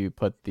able to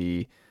put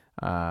the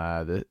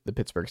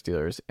Pittsburgh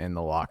Steelers in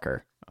the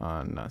locker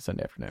on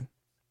Sunday afternoon?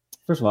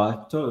 First of all, I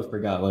totally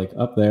forgot, like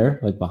up there,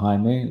 like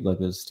behind me, like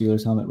the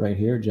Steelers helmet right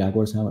here,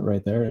 Jaguars helmet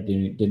right there. I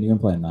didn't even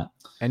plan that.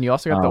 And you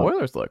also got the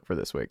Oilers look for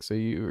this week, so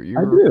you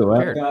I do.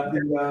 I've got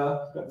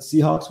the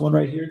Seahawks one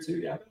right here too.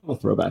 Yeah,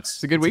 throwbacks.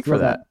 It's a good week for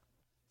that.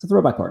 It's a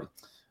throwback party.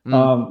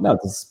 No,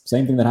 it's the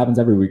same thing that happens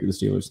every week with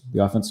the Steelers.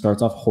 The offense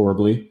starts off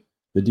horribly.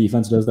 The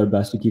defense does their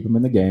best to keep them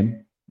in the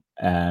game,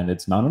 and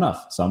it's not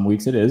enough. Some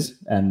weeks it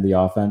is, and the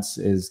offense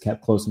is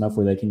kept close enough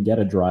where they can get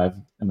a drive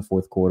in the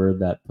fourth quarter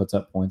that puts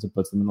up points and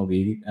puts them in the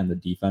lead, and the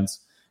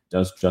defense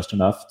does just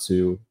enough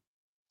to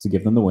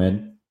give them the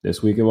win.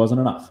 This week it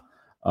wasn't enough.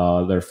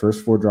 Their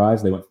first 4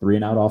 drives, they went 3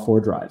 and out all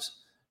 4 drives.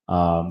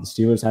 The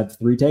Steelers had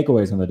 3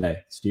 takeaways on the day.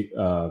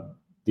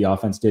 The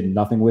offense did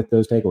nothing with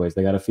those takeaways.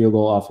 They got a field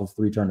goal off of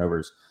 3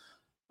 turnovers.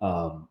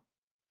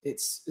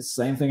 It's the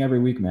same thing every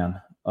week,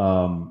 man.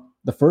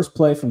 The first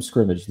play from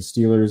scrimmage, the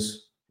Steelers,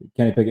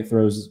 Kenny Pickett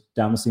throws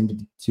down the seam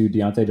to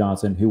Deontay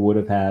Johnson, who would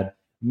have had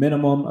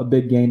minimum a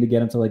big gain to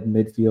get him to like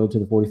midfield to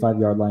the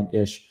 45-yard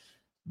line-ish.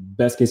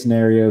 Best case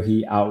scenario,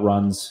 he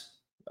outruns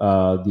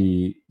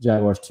the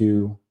Jaguars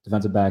 2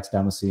 defensive backs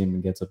down the seam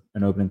and gets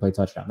an opening play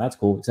touchdown. That's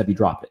cool, except he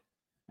dropped it.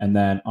 And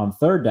then on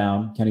third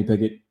down, Kenny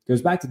Pickett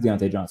goes back to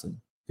Deontay Johnson,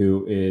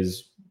 who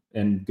is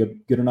in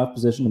good enough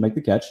position to make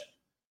the catch.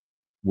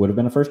 Would have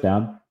been a first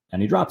down,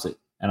 and he drops it.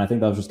 And I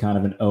think that was just kind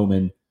of an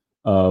omen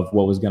of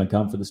what was going to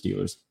come for the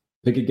Steelers.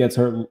 Pickett gets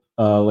hurt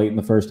late in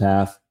the first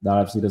half. That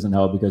obviously doesn't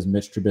help because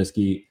Mitch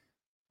Trubisky,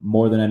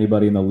 more than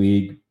anybody in the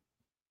league,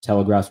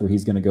 telegraphs where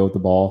he's going to go with the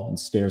ball and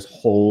stares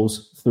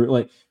holes through.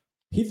 Like,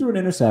 he threw an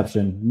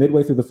interception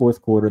midway through the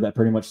fourth quarter that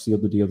pretty much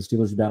sealed the deal. The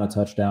Steelers were down a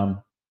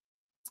touchdown,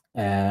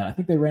 and I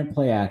think they ran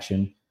play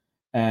action.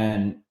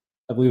 And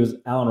I believe it was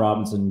Allen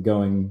Robinson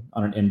going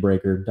on an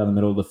in-breaker down the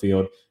middle of the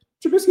field.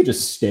 Trubisky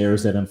just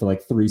stares at him for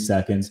like 3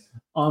 seconds,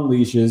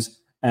 unleashes,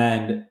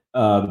 and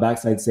the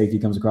backside safety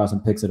comes across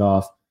and picks it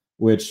off,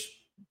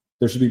 which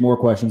there should be more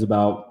questions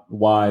about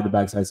why the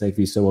backside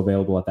safety is so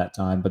available at that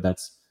time, but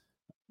that's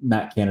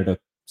Matt Canada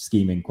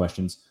scheming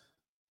questions.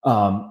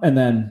 And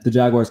then the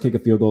Jaguars kick a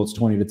field goal. It's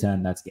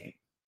 20-10. That's game.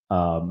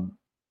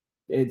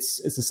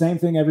 It's the same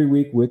thing every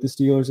week with the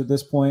Steelers at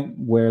this point,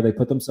 where they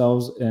put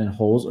themselves in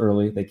holes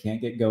early. They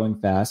can't get going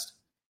fast,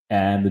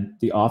 and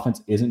the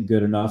offense isn't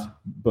good enough,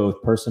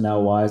 both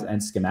personnel-wise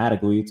and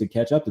schematically, to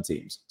catch up to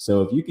teams.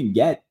 So if you can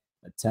get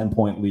a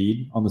 10-point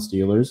lead on the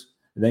Steelers,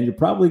 then you're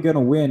probably going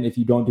to win if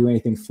you don't do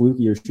anything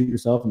fluky or shoot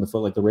yourself in the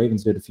foot like the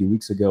Ravens did a few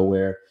weeks ago,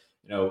 where,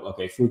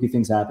 fluky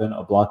things happen.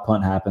 A block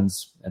punt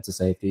happens. It's a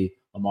safety.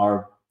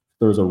 Lamar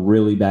throws a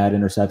really bad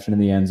interception in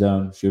the end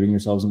zone, shooting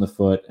yourselves in the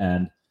foot,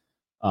 and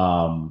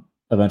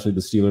eventually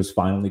the Steelers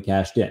finally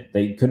cashed in.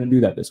 They couldn't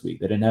do that this week.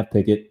 They didn't have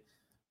Pickett,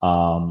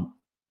 I'm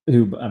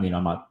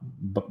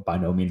not, by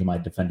no means am I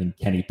defending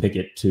Kenny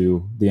Pickett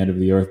to the end of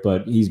the earth,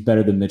 but he's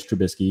better than Mitch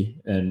Trubisky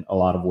in a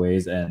lot of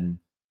ways, and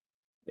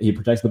he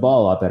protects the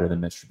ball a lot better than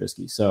Mitch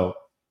Trubisky. So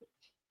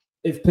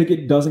if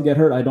Pickett doesn't get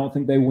hurt, I don't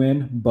think they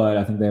win, but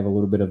I think they have a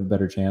little bit of a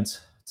better chance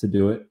to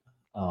do it.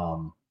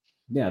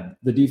 Yeah,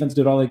 the defense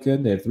did all they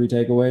could. They had 3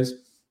 takeaways.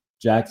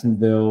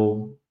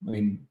 Jacksonville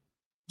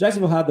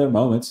had their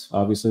moments.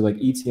 Obviously, like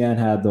ETN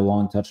had the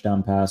long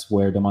touchdown pass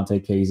where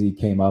Damontae Kazee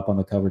came up on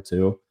the cover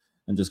 2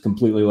 and just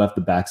completely left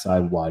the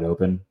backside wide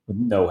open with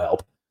no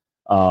help.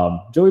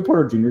 Joey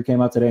Porter Jr.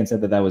 came out today and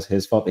said that was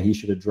his fault, that he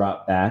should have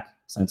dropped back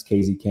since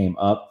Kazee came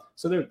up.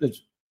 So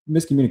there's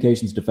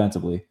miscommunications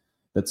defensively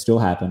that still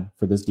happen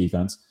for this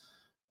defense.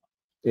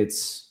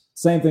 It's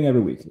same thing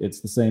every week.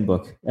 It's the same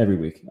book every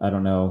week. I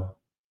don't know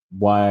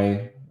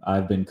why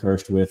I've been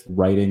cursed with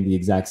writing the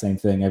exact same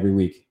thing every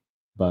week,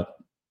 but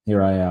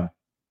here I am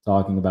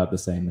talking about the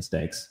same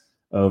mistakes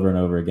over and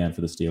over again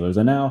for the Steelers.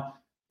 And now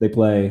they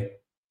play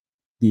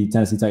the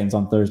Tennessee Titans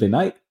on Thursday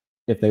night.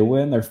 If they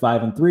win, they're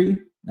 5-3.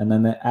 And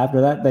then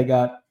after that, they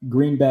got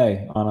Green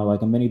Bay on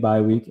a mini bye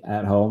week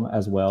at home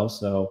as well.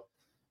 So,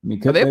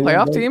 are they a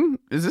playoff team?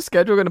 Is this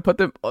schedule going to put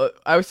them?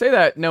 I would say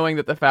that knowing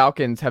that the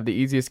Falcons have the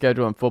easiest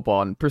schedule in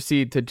football and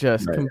proceed to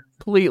just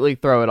completely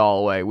throw it all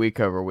away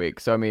week over week.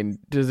 So,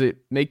 does it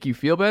make you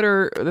feel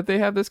better that they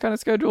have this kind of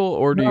schedule,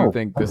 or do you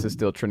think this is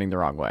still trending the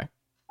wrong way?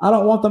 I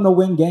don't want them to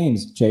win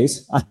games,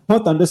 Chase. I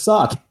want them to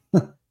suck.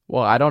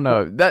 Well, I don't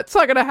know. That's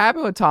not going to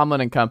happen with Tomlin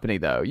and company,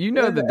 though. You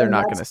know that they're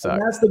not going to suck.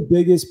 That's the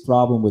biggest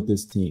problem with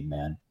this team,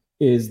 man,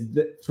 is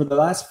that for the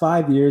last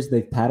 5 years,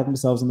 they've patted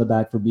themselves on the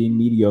back for being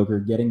mediocre,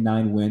 getting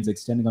 9 wins,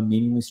 extending a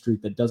meaningless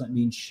streak that doesn't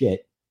mean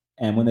shit.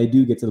 And when they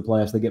do get to the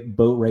playoffs, they get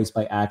boat raced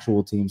by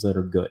actual teams that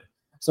are good.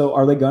 So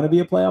are they going to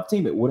be a playoff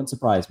team? It wouldn't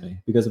surprise me,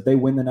 because if they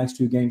win the next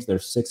 2 games, they're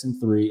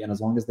 6-3. And as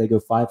long as they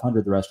go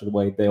 500 the rest of the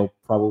way, they'll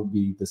probably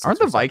be the 6th. Aren't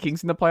the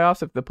Vikings in the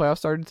playoffs if the playoffs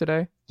started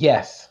today?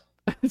 Yes.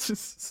 It's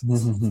just...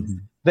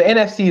 The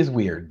NFC is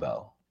weird,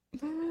 though.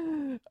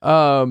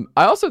 I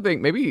also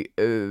think maybe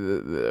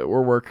we're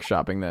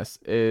workshopping this.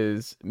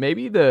 Is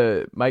maybe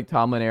the Mike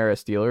Tomlin era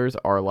Steelers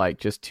are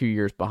just 2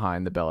 years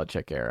behind the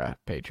Belichick era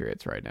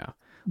Patriots right now.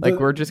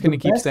 We're just going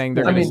to keep saying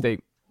they're going to stay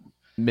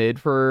mid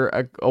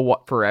for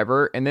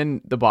forever, and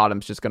then the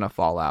bottom's just going to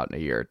fall out in a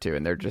year or two,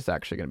 and they're just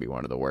actually going to be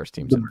one of the worst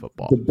teams in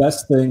football. The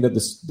best thing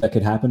that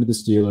could happen to the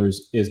Steelers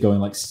is going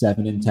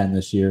 7-10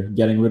 this year,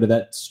 getting rid of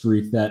that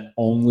streak that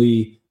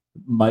only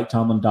Mike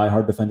Tomlin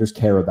diehard defenders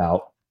care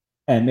about,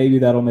 and maybe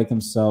that'll make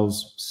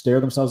themselves stare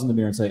themselves in the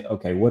mirror and say,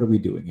 okay, what are we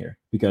doing here?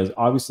 Because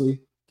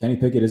obviously Kenny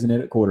Pickett isn't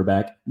it at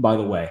quarterback. By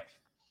the way,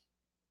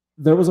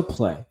 there was a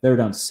play. They were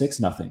down 6-0.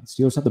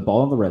 Steelers had the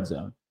ball in the red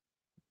zone.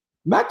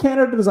 Matt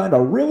Canada designed a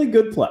really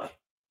good play.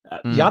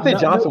 Deontay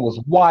Johnson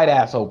was wide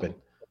ass open.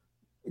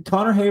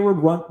 Connor Hayward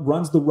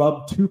runs the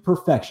rub to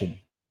perfection.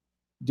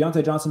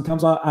 Deontay Johnson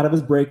comes out of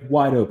his break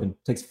wide open,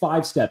 takes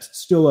 5 steps,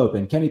 still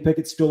open. Kenny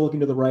Pickett still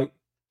looking to the right,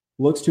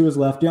 looks to his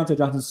left. Deontay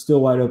Johnson's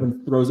still wide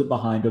open, throws it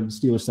behind him.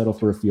 Steelers settle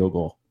for a field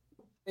goal.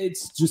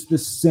 It's just the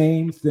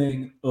same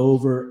thing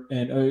over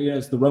and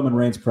it's the Roman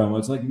Reigns promo.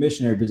 It's like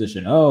missionary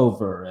position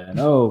over and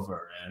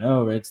over and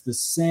over. It's the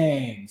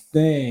same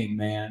thing,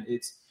 man.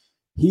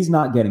 He's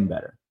not getting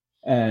better.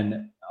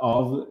 And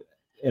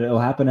it'll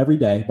happen every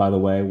day, by the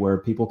way, where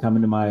people come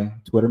into my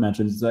Twitter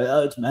mentions and say,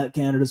 oh, it's Matt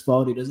Canada's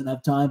fault. He doesn't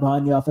have time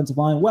behind the offensive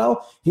line.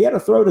 Well, he had a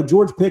throw to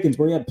George Pickens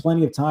where he had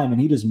plenty of time,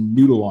 and he just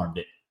noodle-armed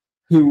it.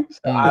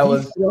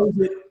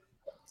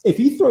 If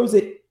he throws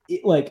it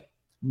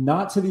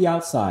not to the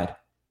outside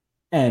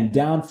and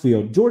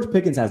downfield, George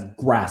Pickens has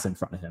grass in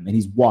front of him, and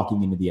he's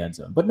walking into the end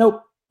zone. But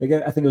nope. I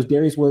think it was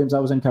Darius Williams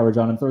that was in coverage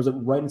on him, throws it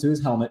right into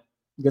his helmet.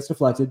 He gets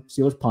deflected.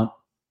 Steelers punt.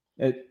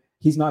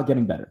 He's not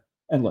getting better.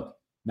 And look,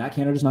 Matt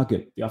Canada's not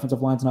good. The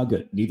offensive line's not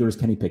good. Neither is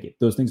Kenny Pickett.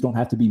 Those things don't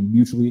have to be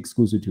mutually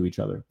exclusive to each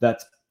other.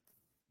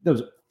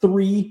 Those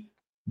 3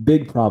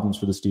 big problems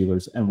for the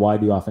Steelers and why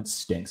the offense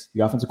stinks. The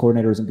offensive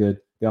coordinator isn't good.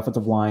 The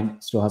offensive line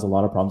still has a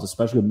lot of problems,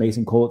 especially with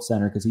Mason Cole at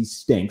center because he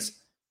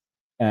stinks.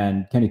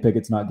 And Kenny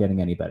Pickett's not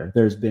getting any better.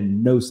 There's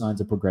been no signs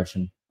of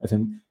progression of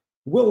him.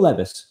 Will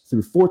Levis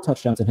threw 4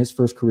 touchdowns in his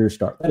first career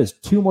start. That is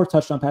 2 more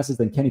touchdown passes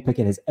than Kenny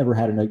Pickett has ever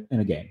had in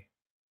a game.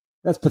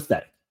 That's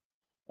pathetic.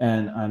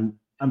 And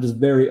I'm just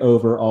very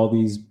over all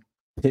these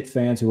Pitt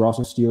fans who are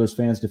also Steelers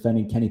fans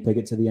defending Kenny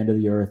Pickett to the end of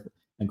the earth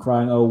and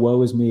crying, oh,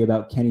 woe is me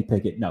about Kenny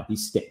Pickett. No, he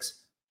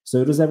stinks.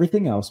 So does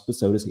everything else, but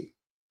so does he.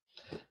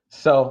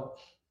 So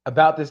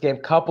about this game,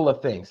 couple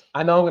of things.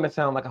 I know I'm going to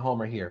sound like a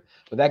homer here,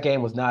 but that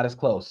game was not as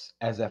close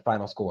as that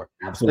final score.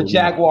 Absolutely. The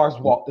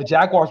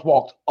Jaguars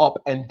walked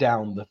up and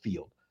down the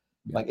field.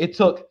 Yeah. It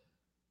took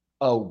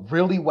a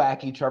really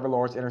wacky Trevor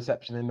Lawrence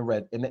interception in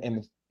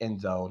the end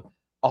zone,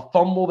 a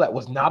fumble that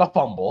was not a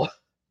fumble,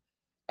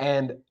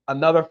 and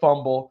another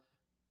fumble,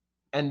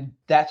 and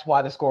that's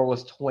why the score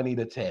was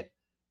 20-10.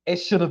 It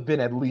should have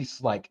been at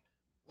least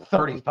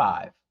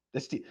 35.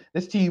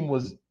 This team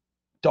was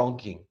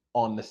dunking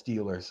on the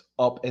Steelers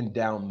up and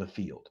down the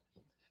field.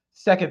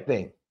 Second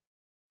thing,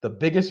 the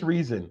biggest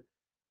reason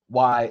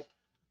why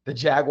the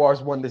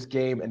Jaguars won this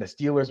game and the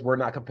Steelers were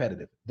not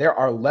competitive, there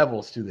are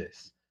levels to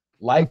this.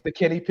 Like the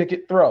Kenny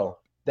Pickett throw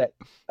that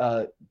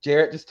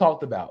Jarrett just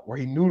talked about, where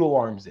he noodle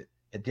arms it,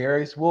 and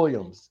Darius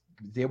Williams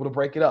is able to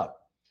break it up.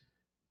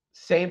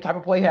 Same type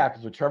of play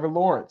happens with Trevor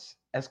Lawrence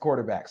as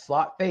quarterback,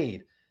 slot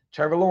fade.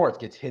 Trevor Lawrence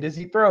gets hit as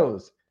he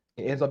throws.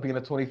 It ends up being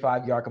a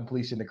 25-yard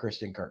completion to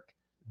Christian Kirk.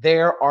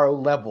 There are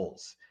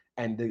levels.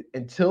 And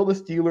until the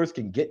Steelers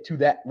can get to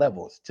that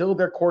level, until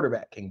their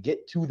quarterback can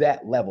get to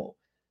that level,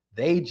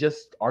 they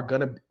just are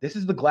going to – this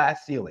is the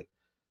glass ceiling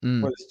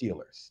for the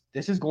Steelers.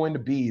 This is going to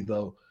be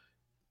the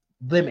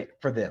limit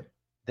for them.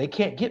 They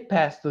can't get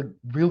past the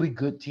really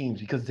good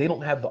teams because they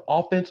don't have the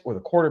offense or the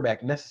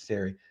quarterback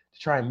necessary to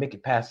try and make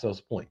it past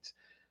those points.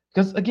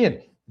 Because,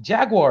 again,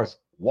 Jaguars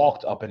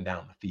walked up and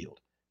down the field.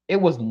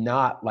 It was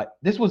not like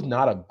 – this was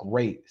not a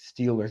great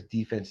Steelers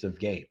defensive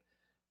game.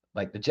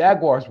 Like, the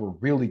Jaguars were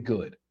really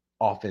good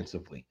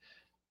offensively.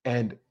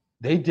 And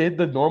they did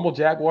the normal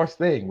Jaguars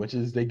thing, which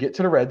is they get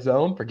to the red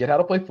zone, forget how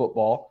to play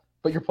football,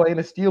 but you're playing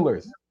the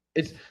Steelers.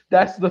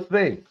 That's the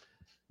thing.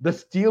 The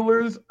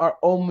Steelers are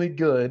only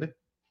good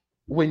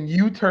when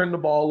you turn the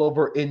ball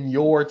over in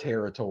your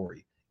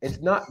territory. It's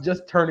not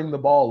just turning the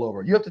ball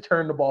over. You have to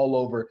turn the ball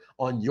over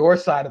on your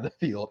side of the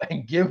field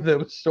and give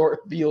them short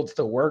fields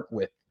to work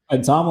with.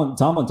 And Tomlin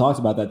talks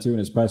about that too in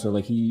his presser.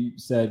 Like he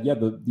said, yeah,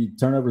 the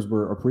turnovers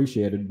were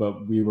appreciated,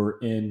 but we were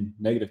in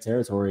negative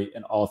territory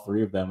in all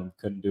three of them and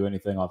couldn't do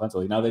anything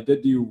offensively. Now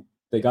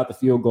they got the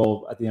field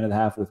goal at the end of the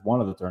half with one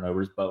of the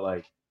turnovers,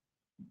 but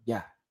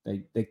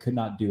they could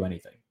not do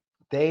anything.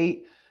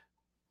 The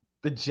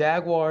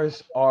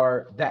Jaguars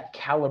are that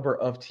caliber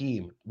of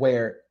team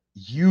where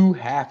you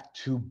have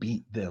to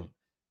beat them.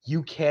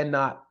 You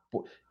cannot.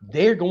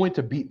 They're going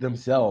to beat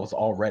themselves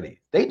already.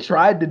 They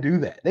tried to do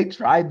that. They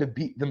tried to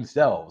beat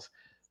themselves,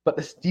 but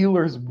the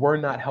Steelers were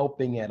not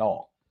helping at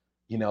all.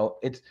 You know,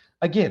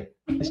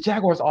 this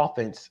Jaguars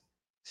offense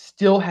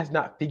still has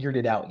not figured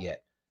it out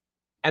yet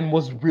and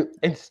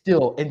and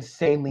still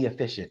insanely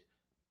efficient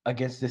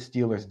against the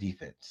Steelers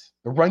defense.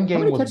 The run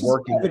game was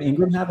working. Evan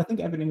Ingram have? I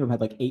think Evan Ingram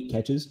had like 8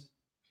 catches.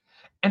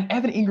 And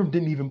Evan Ingram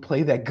didn't even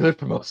play that good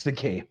for most of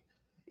the game.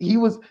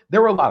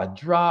 There were a lot of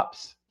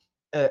drops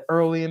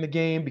early in the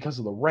game because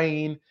of the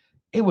rain.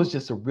 It was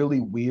just a really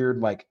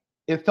weird,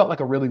 it felt like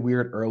a really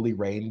weird early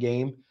rain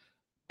game.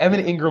 Evan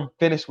Ingram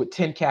finished with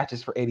 10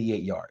 catches for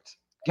 88 yards.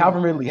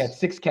 Calvin Ridley had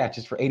 6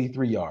 catches for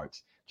 83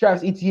 yards.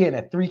 Travis Etienne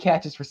had 3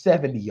 catches for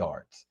 70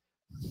 yards.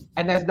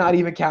 And that's not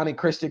even counting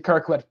Christian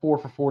Kirk, who had 4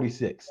 for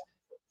 46.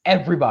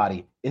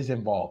 Everybody is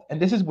involved. And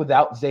this is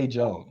without Zay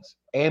Jones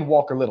and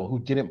Walker Little, who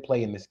didn't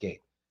play in this game.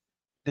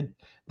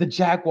 The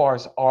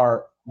Jaguars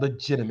are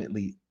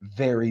legitimately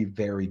very,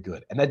 very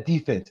good. And that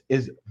defense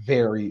is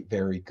very,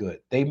 very good.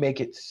 They make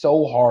it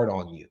so hard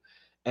on you.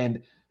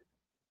 And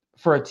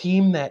for a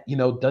team that,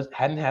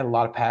 hadn't had a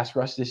lot of pass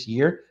rush this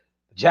year,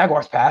 the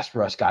Jaguars pass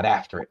rush got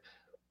after it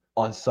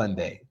on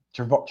Sunday.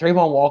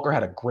 Trayvon Walker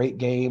had a great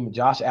game.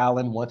 Josh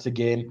Allen, once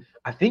again,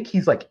 I think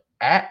he's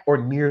at or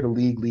near the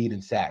league lead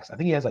in sacks. I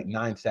think he has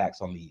 9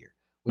 sacks on the year,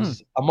 which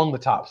is among the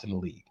tops in the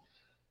league.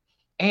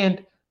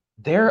 And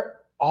they're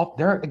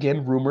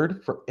again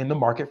rumored in the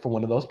market for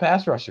one of those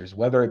pass rushers,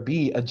 whether it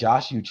be a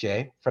Josh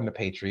Uche from the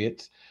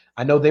Patriots.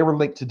 I know they were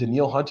linked to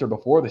Danielle Hunter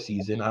before the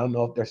season. I don't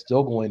know if they're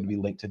still going to be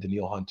linked to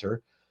Danielle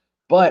Hunter.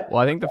 But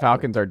I think the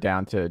Falcons are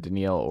down to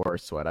Danielle or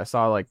Sweat. I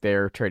saw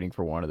they're trading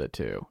for one of the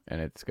two, and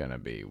it's going to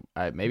be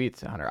maybe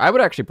it's Hunter. I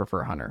would actually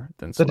prefer Hunter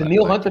than Sweat. The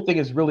Danielle Hunter thing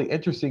is really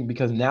interesting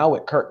because now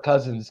with Kirk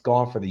Cousins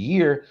gone for the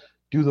year,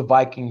 do the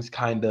Vikings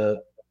kind of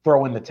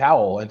throw in the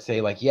towel and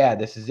say, yeah,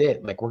 this is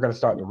it. We're going to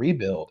start the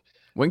rebuild.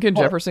 When can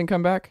Jefferson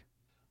come back?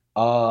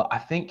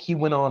 I think he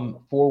went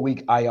on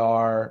 4-week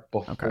IR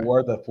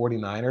before the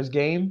 49ers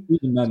game.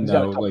 Even then,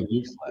 though,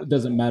 it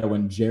doesn't matter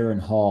when Jaron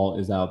Hall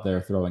is out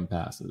there throwing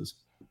passes.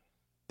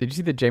 Did you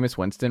see the Jameis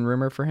Winston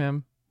rumor for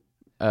him?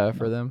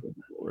 For them?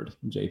 Lord,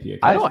 JP.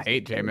 I don't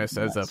hate Jameis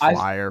as a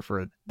flyer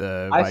for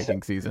the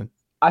Viking season.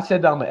 I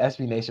said that on the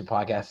SB Nation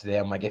podcast today.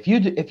 I'm like, if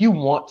you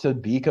want to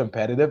be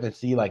competitive and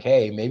see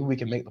hey, maybe we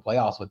can make the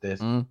playoffs with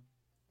this,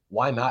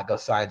 why not go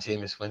sign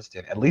Jameis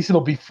Winston? At least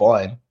it'll be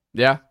fun.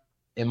 Yeah.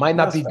 It might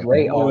not be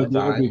great all the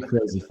time. It'll be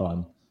crazy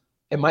fun.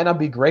 It might not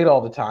be great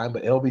all the time,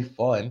 but it'll be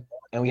fun.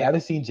 And we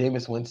haven't seen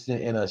Jameis Winston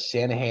in a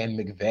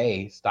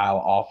Shanahan-McVay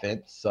style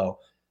offense. So,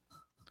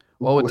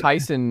 with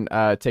Tyson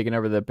taking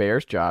over the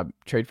Bears job,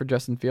 trade for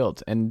Justin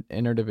Fields and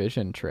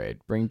interdivision trade.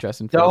 Bring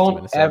Justin Fields to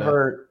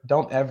Minnesota.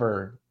 Don't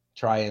ever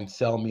try and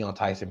sell me on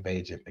Tyson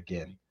Bagent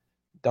again.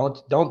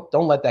 Don't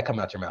let that come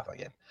out your mouth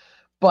again.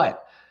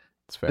 But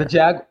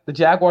the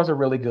Jaguars are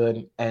really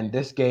good, and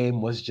this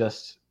game was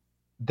just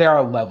there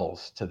are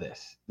levels to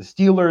this. The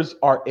Steelers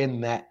are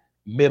in that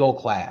middle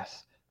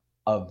class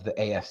of the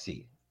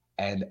AFC,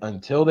 and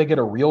until they get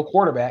a real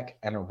quarterback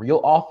and a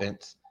real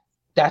offense,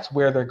 that's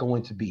where they're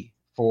going to be.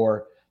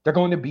 They're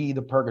going to be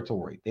the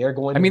purgatory. They're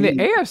going. The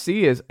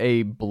AFC is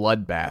a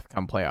bloodbath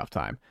come playoff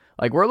time.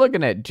 We're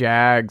looking at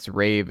Jags,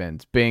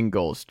 Ravens,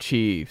 Bengals,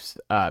 Chiefs,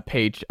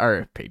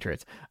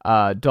 Patriots,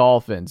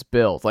 Dolphins,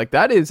 Bills.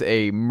 That is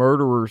a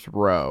murderer's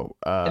row.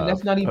 And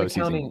that's not even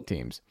counting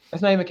teams.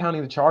 That's not even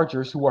counting the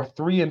Chargers, who are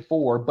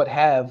 3-4, but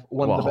have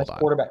one of the best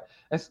quarterbacks.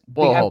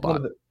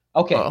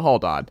 Okay.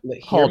 Hold on.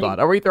 Hear me?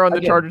 Are we throwing the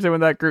Again. Chargers in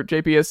with that group,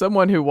 JP? As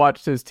someone who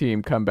watched his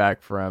team come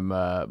back from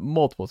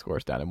multiple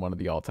scores down in one of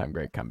the all-time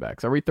great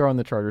comebacks, are we throwing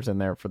the Chargers in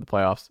there for the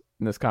playoffs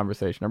in this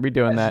conversation? Are we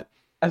doing that?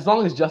 As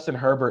long as Justin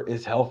Herbert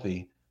is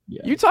healthy.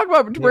 Yeah. You talk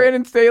about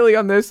Brandon Staley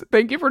on this.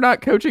 Thank you for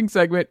not coaching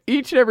segment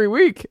each and every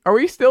week. Are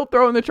we still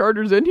throwing the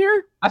Chargers in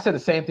here? I said the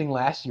same thing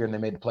last year, and they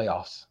made the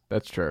playoffs.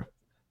 That's true.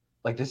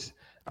 Like this.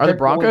 Are the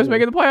Broncos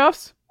making the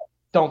playoffs?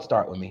 Don't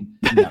start with me.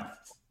 No.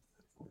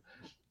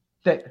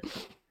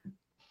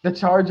 The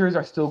Chargers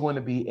are still going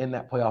to be in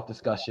that playoff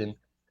discussion.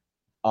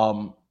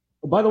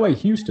 By the way,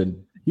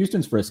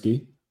 Houston's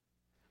frisky.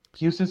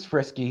 Houston's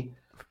frisky.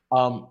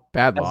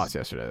 Bad loss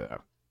yesterday,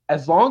 though.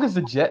 As long as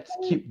the Jets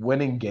keep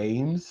winning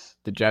games,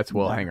 The Jets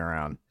will hang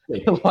around.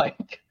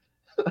 like,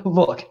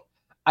 look,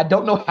 I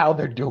don't know how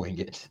they're doing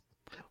it.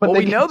 But Well,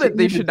 we know that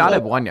they continue should to not do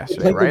have it. won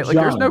yesterday, like the right? Like,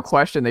 there's no Giants.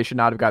 question they should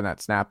not have gotten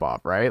that snap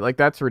off, right? Like,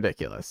 that's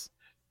ridiculous.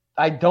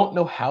 I don't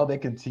know how they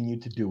continue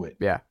to do it.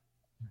 Yeah.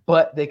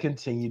 But they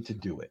continue to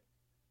do it.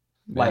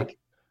 Yeah. Like,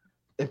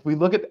 if we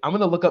look at, I'm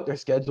going to look up their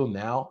schedule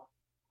now.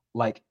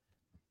 Like,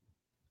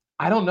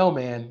 I don't know,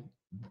 man.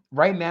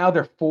 Right now,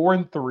 they're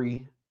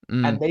 4-3,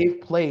 and they've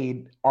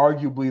played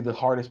arguably the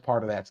hardest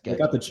part of that They schedule.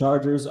 got the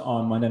Chargers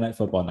on Monday Night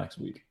Football next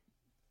week.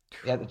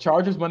 Yeah, the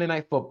Chargers Monday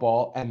Night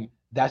Football, and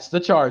that's the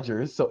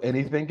Chargers, so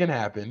anything can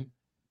happen.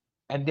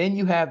 And then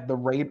you have the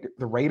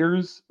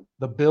Raiders,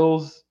 the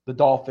Bills, the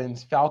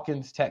Dolphins,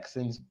 Falcons,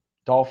 Texans,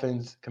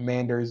 Dolphins,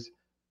 Commanders,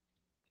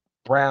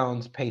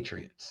 Browns,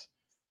 Patriots.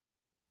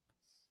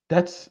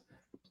 It's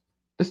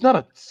not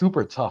a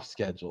super tough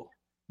schedule.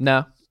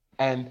 No.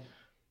 And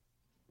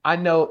I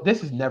know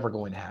this is never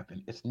going to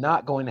happen. It's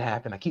not going to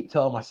happen. I keep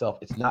telling myself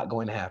it's not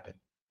going to happen.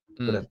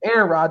 But if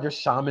Aaron Rodgers'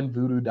 shaman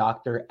voodoo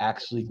doctor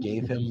actually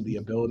gave him the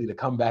ability to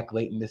come back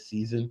late in this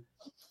season,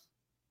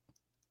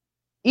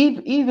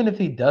 even if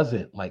he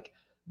doesn't, like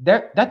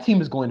that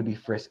team is going to be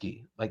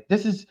frisky. Like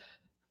it's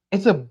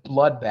a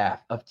bloodbath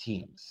of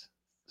teams.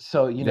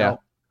 So,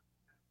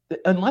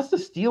 unless the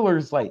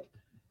Steelers like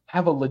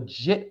have a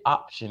legit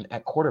option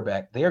at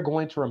quarterback, they are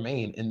going to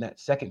remain in that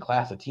second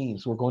class of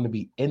teams who are going to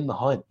be in the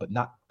hunt, but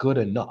not good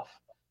enough.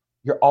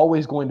 You're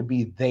always going to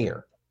be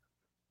there.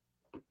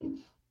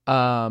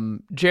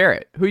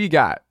 Jarrett, who you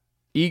got?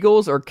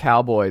 Eagles or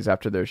Cowboys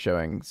after their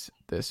showings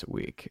this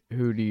week?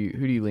 Who do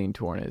you lean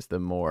toward as the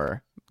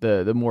more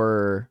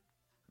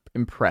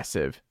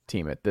impressive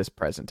team at this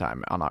present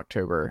time on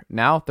October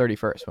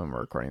 31st when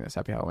we're recording this?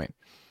 Happy Halloween.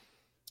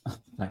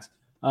 Thanks.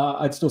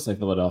 I'd still say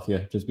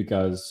Philadelphia just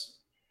because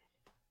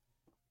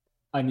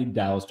I need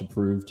Dallas to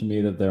prove to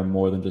me that they're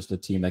more than just a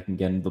team that can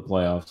get into the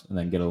playoffs and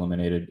then get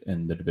eliminated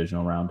in the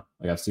divisional round.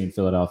 Like I've seen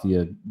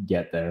Philadelphia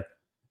get there,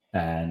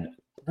 and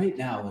right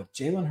now, like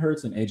Jalen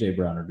Hurts and AJ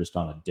Brown are just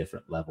on a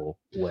different level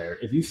where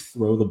if you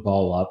throw the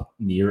ball up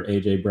near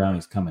AJ Brown,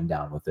 he's coming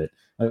down with it.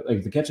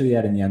 Like the catch that he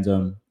had in the end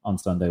zone on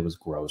Sunday was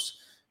gross.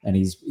 And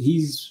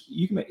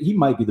he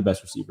might be the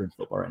best receiver in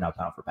football right now,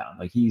 pound for pound.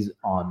 Like he's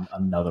on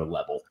another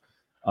level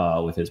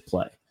with his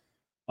play.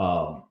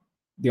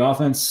 The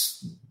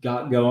offense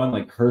got going,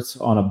 like Hurts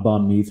on a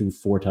bum knee through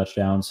 4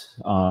 touchdowns.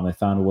 They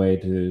found a way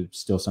to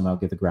still somehow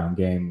get the ground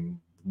game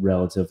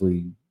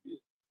relatively.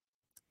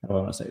 How do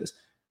I want to say this?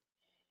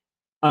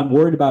 I'm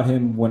worried about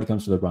him when it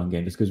comes to the run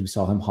game, just because we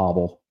saw him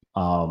hobble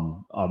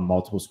on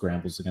multiple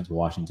scrambles against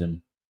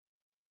Washington.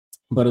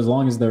 But as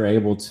long as they're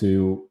able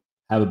to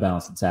have a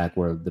balanced attack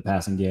where the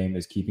passing game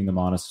is keeping them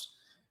honest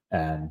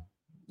and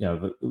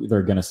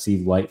they're going to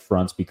see light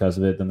fronts because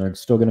of it, then they're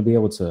still going to be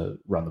able to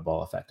run the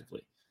ball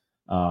effectively.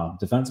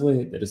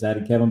 Defensively, they just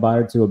added Kevin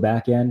Byard to a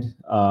back end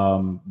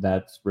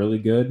that's really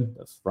good.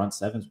 The front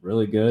seven's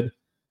really good.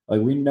 Like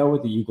we know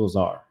what the Eagles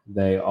are.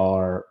 They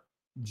are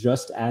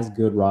just as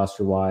good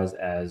roster-wise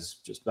as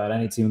just about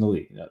any team in the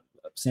league.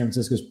 San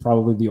Francisco is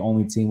probably the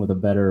only team with a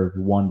better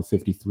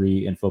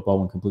 1-53 in football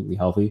when completely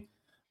healthy.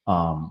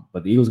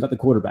 But the Eagles got the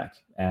quarterback,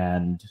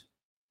 and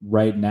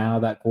right now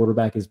that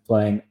quarterback is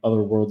playing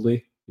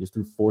otherworldly. He just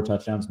threw 4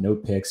 touchdowns, no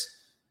picks.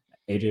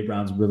 AJ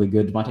Brown's really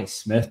good. Devontae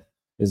Smith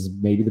is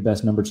maybe the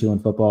best number 2 in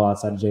football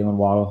outside of Jalen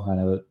Waddle. I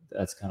know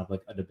that's kind of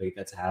like a debate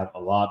that's had a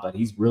lot, but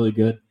he's really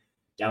good.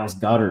 Dallas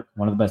Goedert,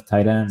 one of the best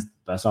tight ends,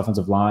 best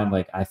offensive line.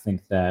 Like I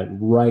think that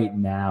right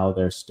now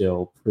they're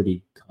still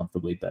pretty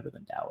comfortably better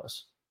than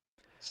Dallas.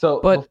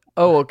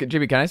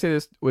 Jimmy, can I say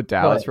this with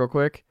Dallas real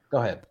quick? Go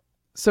ahead.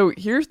 So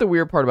here's the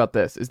weird part about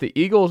this is the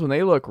Eagles, when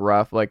they look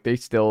rough, like they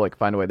still like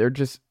find a way. They're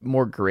just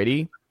more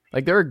gritty.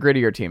 Like they're a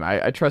grittier team.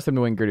 I trust them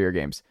to win grittier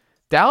games.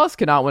 Dallas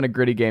cannot win a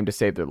gritty game to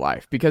save their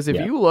life because if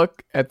you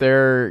look at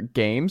their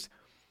games,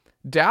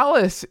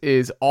 Dallas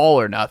is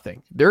all or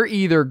nothing. They're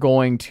either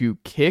going to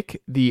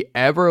kick the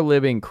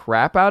ever-living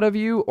crap out of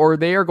you or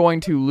they are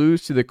going to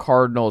lose to the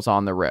Cardinals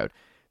on the road.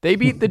 They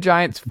beat the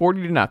Giants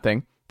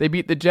 40-0. They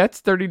beat the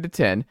Jets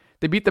 30-10.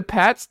 They beat the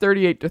Pats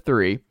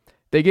 38-3.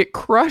 They get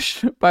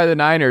crushed by the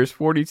Niners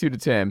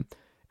 42-10.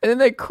 And then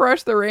they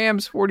crush the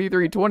Rams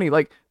 43-20.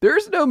 Like,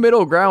 there's no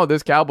middle ground with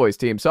this Cowboys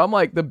team. So I'm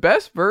like, the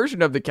best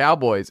version of the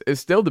Cowboys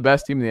is still the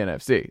best team in the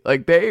NFC.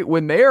 Like,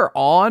 when they are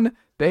on,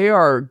 they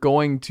are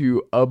going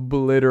to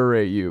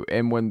obliterate you.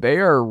 And when they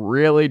are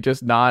really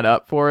just not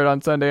up for it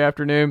on Sunday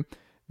afternoon,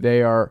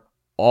 they are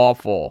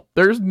awful.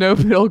 There's no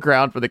middle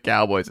ground for the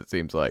Cowboys, it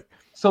seems like.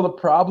 So the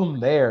problem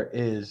there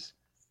is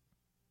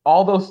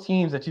all those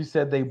teams that you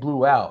said they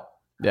blew out.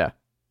 Yeah.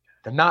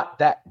 They're not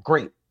that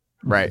great.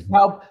 Right.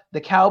 The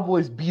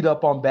Cowboys beat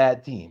up on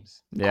bad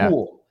teams. Yeah.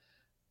 Cool.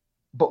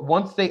 But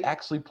once they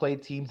actually play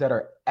teams that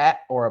are at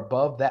or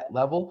above that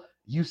level,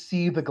 you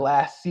see the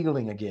glass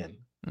ceiling again.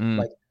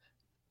 Like,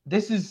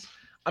 this is,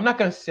 I'm not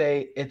going to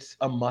say it's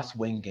a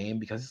must-win game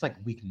because it's like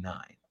week 9.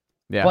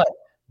 Yeah. But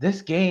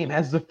this game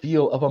has the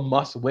feel of a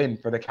must-win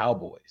for the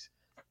Cowboys.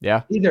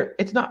 Yeah. Either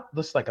it's not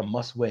just like a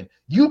must-win.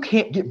 You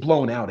can't get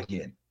blown out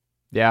again.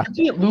 Yeah.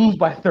 You can't lose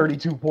by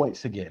 32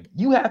 points again.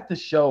 You have to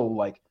show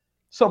like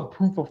some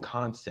proof of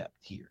concept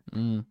here.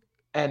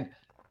 And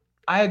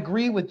I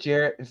agree with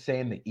Jarrett in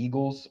saying the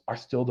Eagles are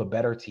still the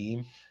better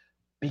team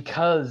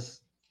because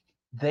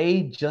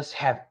they just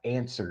have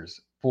answers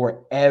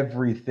for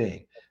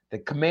everything. The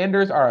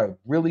Commanders are a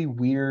really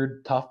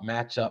weird, tough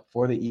matchup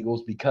for the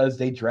Eagles because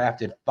they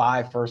drafted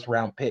 5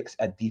 first-round picks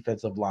at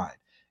defensive line,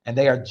 and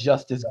they are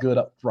just as good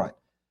up front.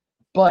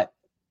 But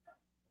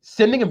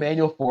sending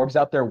Emmanuel Forbes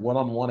out there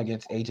one-on-one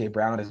against A.J.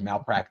 Brown is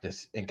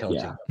malpractice in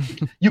coaching.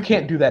 Yeah. You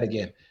can't do that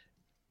again.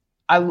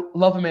 I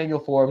love Emmanuel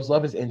Forbes,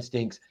 love his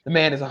instincts. The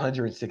man is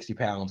 160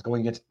 pounds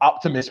going against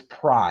Optimus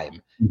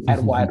Prime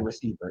at wide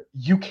receiver.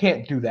 You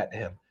can't do that to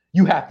him.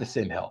 You have to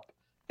send help.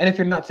 And if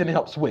you're not sending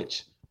help,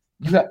 switch.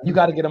 You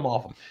got to get him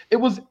off him. It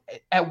was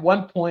at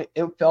one point,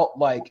 it felt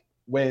like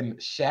when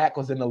Shaq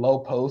was in the low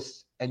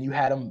post and you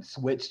had him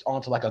switched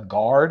onto like a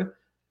guard,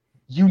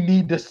 you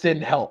need to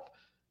send help.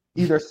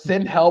 Either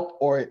send help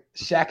or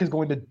Shaq is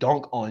going to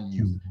dunk on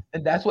you.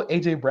 And that's what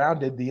A.J. Brown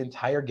did the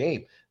entire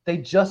game. They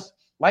just,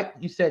 like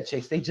you said,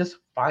 Chase, they just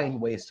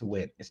find ways to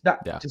win. It's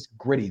not just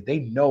gritty. They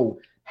know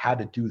how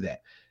to do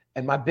that.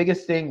 And my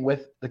biggest thing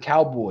with the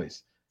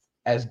Cowboys,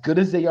 as good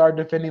as they are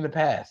defending the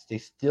pass, they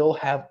still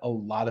have a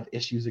lot of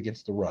issues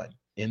against the run,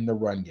 in the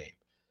run game.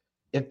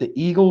 If the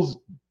Eagles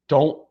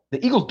don't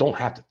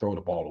have to throw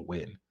the ball to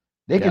win.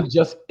 They can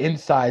just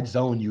inside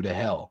zone you to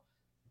hell,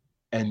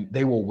 and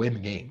they will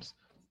win games.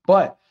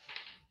 But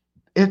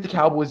if the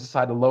Cowboys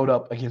decide to load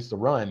up against the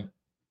run,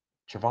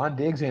 Trevon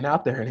Diggs ain't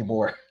out there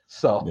anymore.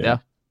 So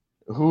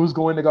who's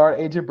going to guard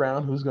A.J.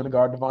 Brown? Who's going to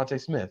guard Devontae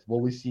Smith? Will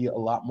we see a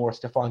lot more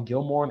Stephon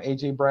Gilmore and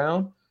A.J.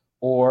 Brown?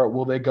 Or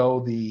will they go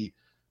the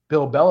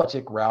Bill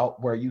Belichick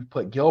route where you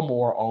put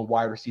Gilmore on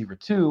wide receiver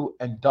 2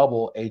 and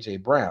double A.J.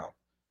 Brown?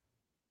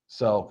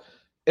 So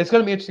it's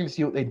going to be interesting to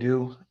see what they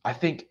do. I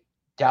think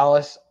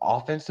Dallas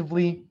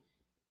offensively,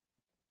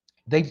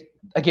 they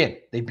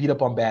beat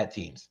up on bad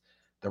teams.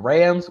 The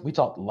Rams, we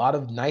talked a lot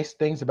of nice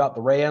things about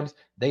the Rams.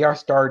 They are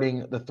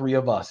starting the 3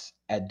 of us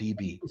at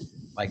DB.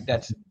 Like,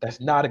 that's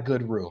not a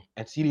good room.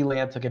 And CeeDee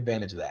Lamb took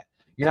advantage of that.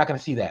 You're not going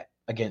to see that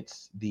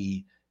against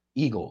the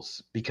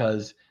Eagles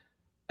because,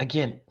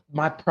 again,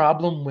 my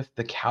problem with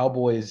the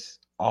Cowboys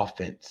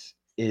offense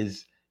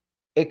is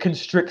it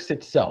constricts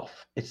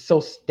itself. It's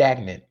so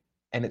stagnant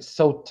and it's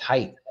so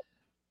tight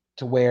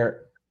to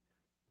where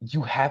they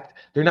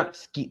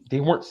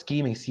weren't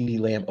scheming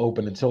CeeDee Lamb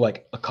open until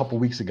like a couple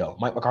weeks ago.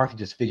 Mike McCarthy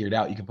just figured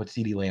out you can put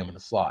CeeDee Lamb in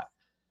the slot.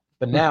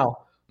 But now,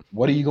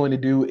 what are you going to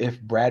do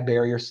if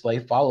Bradbury or Slay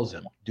follows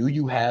him? Do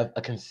you have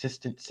a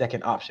consistent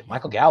second option?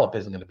 Michael Gallup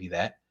isn't going to be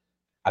that.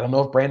 I don't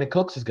know if Brandon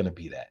Cooks is going to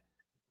be that.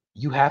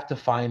 You have to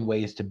find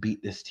ways to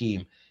beat this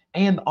team.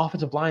 And the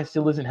offensive line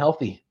still isn't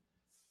healthy.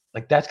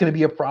 Like, that's going to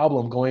be a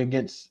problem going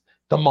against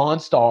the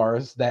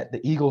Monstars that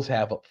the Eagles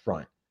have up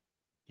front.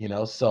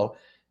 So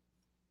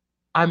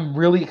I'm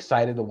really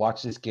excited to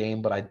watch this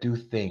game, but I do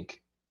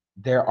think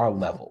there are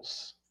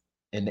levels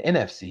in the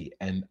NFC,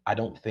 and I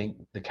don't think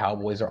the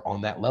Cowboys are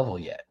on that level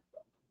yet.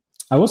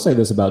 I will say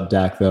this about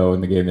Dak, though,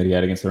 in the game that he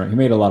had against the Rams. He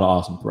made a lot of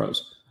awesome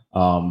throws.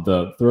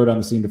 The throw down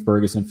the seam to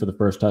Ferguson for the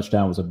first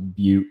touchdown was a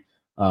beaut.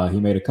 He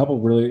made a couple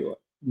really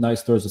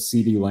nice throws to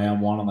CeeDee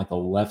Lamb, one on like the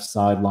left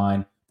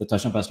sideline. The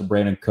touchdown pass to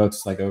Brandon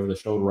Cooks, like over the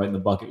shoulder, right in the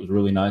bucket, was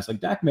really nice. Like,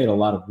 Dak made a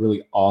lot of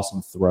really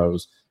awesome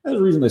throws. That's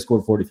the reason they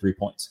scored 43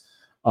 points.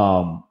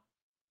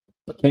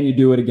 But can you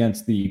do it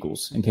against the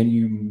Eagles? And can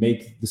you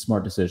make the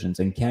smart decisions?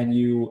 And can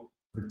you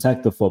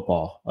protect the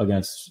football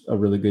against a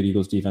really good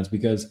Eagles defense?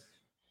 Because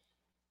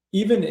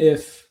even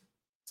if,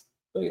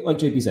 like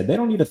JP said, they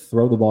don't need to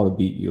throw the ball to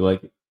beat you.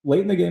 Like,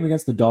 late in the game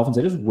against the Dolphins,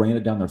 they just ran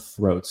it down their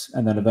throats.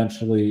 And then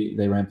eventually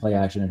they ran play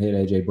action and hit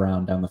A.J.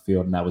 Brown down the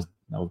field, and that was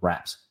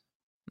wraps.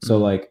 So,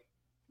 like,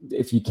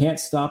 if you can't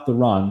stop the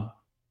run,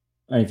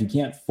 and if you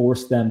can't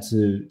force them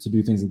to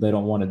do things that they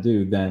don't want to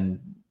do,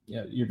 then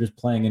you're just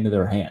playing into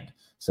their hand.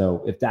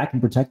 So if Dak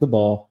can protect the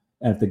ball,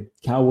 and if the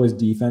Cowboys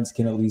defense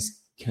can at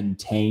least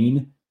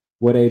contain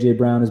what A.J.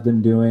 Brown has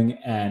been doing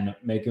and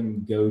make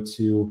him go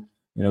to,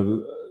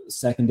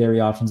 secondary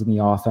options in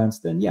the offense,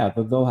 then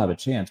they'll have a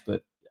chance.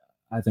 But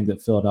I think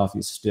that Philadelphia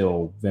is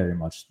still very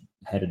much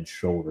head and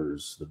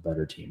shoulders the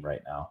better team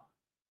right now.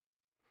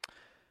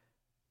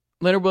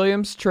 Leonard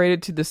Williams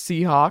traded to the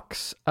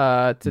Seahawks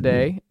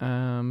today.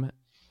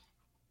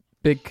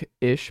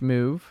 big-ish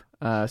move.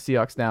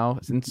 Seahawks now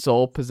in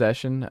sole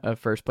possession of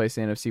first place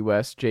in the NFC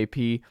West.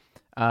 JP,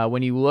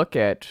 when you look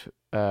at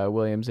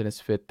Williams and his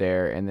fit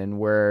there, and then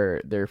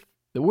where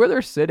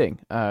they're sitting,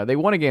 they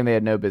won a game they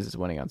had no business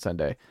winning on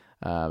Sunday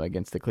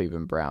against the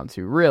Cleveland Browns,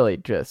 who really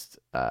just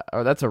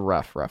that's a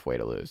rough way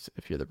to lose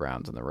if you're the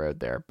Browns on the road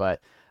there.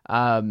 But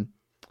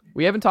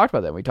we haven't talked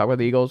about that. We talked about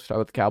the Eagles, we talked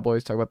about the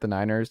Cowboys, talked about the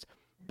Niners,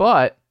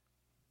 but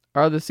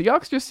are the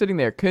Seahawks just sitting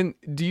there?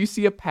 Do you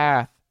see a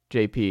path,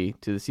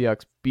 JP, to the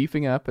Seahawks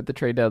beefing up at the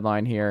trade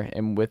deadline here,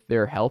 and with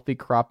their healthy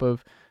crop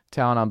of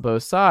talent on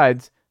both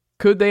sides,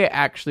 could they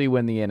actually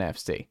win the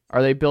NFC?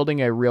 Are they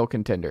building a real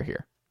contender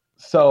here?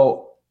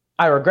 So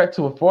I regret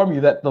to inform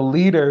you that the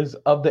leaders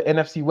of the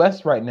NFC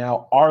West right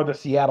now are the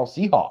Seattle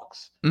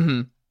Seahawks.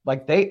 Mm-hmm.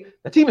 Like the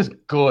team is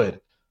good.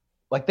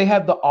 Like they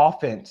have the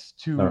offense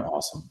to. They're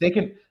awesome. They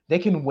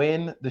can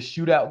win the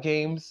shootout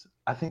games.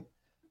 I think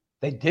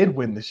they did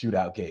win the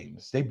shootout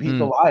games. They beat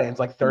the Lions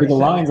like 30. The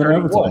Lions in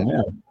overtime,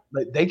 yeah.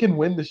 Like they can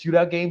win the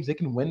shootout games. They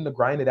can win the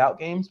grinded out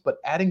games. But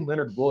adding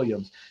Leonard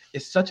Williams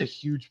is such a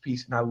huge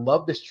piece, and I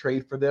love this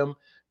trade for them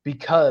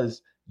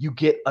because you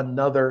get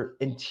another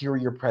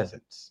interior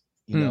presence.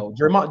 You know,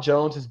 Jermont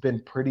Jones has been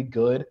pretty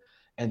good,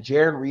 and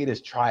Jarrett Reed has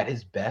tried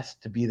his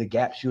best to be the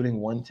gap shooting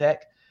one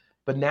tech.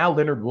 But now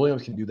Leonard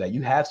Williams can do that.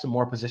 You have some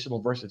more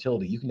positional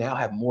versatility. You can now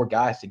have more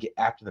guys to get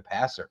after the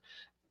passer.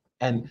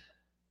 And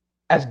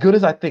as good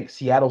as I think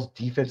Seattle's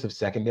defensive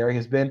secondary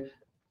has been,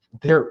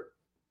 they're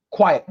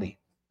quietly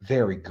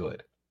very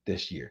good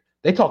this year.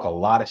 They talk a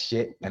lot of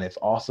shit, and it's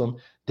awesome.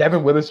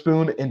 Devin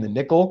Witherspoon in the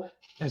nickel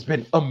has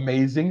been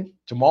amazing.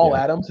 Jamal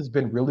Adams has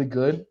been really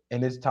good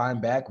in his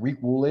time back. Reek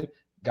Woolen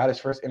got his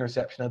first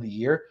interception of the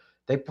year.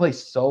 They play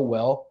so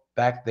well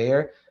back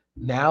there.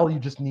 Now you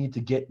just need to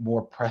get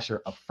more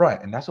pressure up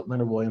front, and that's what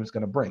Leonard Williams is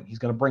going to bring. He's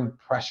going to bring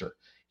pressure.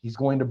 He's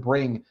going to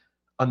bring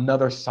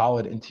another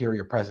solid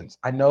interior presence.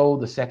 I know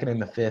the second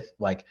and the fifth,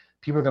 like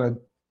people are going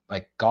to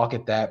like gawk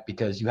at that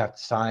because you have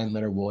to sign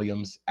Leonard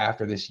Williams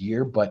after this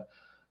year, but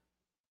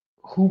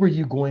who are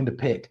you going to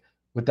pick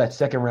with that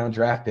second round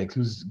draft pick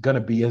who's going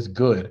to be as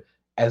good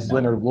as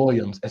Leonard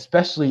Williams,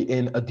 especially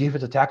in a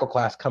defensive tackle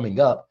class coming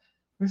up?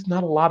 There's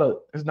not a lot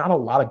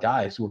of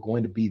guys who are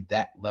going to be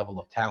that level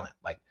of talent.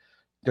 Like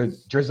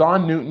there's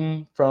Jerzon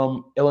Newton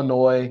from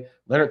Illinois,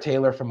 Leonard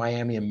Taylor from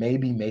Miami, and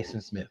maybe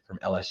Mason Smith from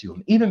LSU.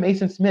 And even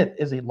Mason Smith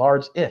is a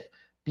large if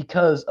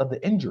because of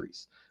the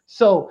injuries.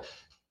 So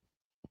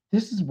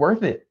this is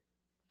worth it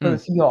for the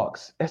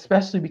Seahawks,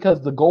 especially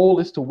because the goal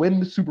is to win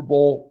the Super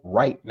Bowl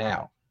right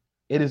now.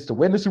 It is to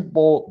win the Super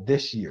Bowl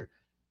this year.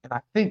 And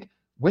I think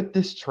with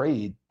this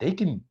trade, they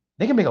can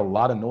make a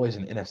lot of noise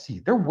in the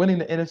NFC. They're winning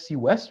the NFC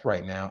West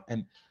right now.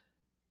 And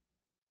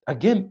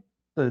again,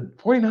 the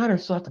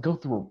 49ers still have to go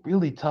through a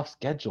really tough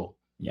schedule.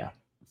 Yeah.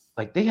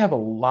 Like they have a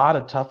lot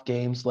of tough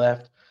games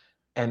left,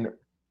 and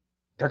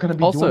they're going to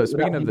be also, doing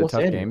speaking of the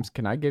tough games,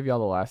 can I give y'all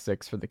the last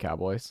six for the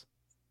Cowboys?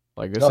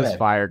 Like this is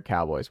fired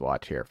Cowboys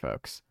watch here,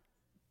 folks.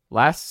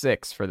 Last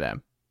six for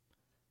them.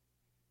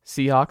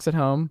 Seahawks at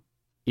home,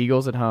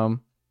 Eagles at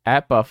home,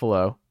 at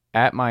Buffalo,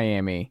 at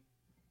Miami,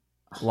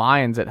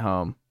 Lions at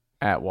home,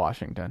 at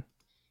Washington.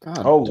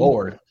 God,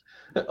 Lord.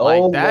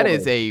 That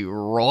is a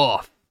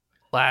rough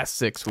last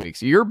 6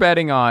 weeks. You're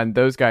betting on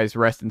those guys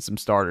resting some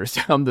starters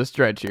down the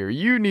stretch here.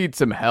 You need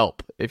some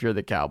help if you're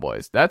the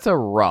Cowboys. That's a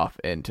rough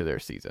end to their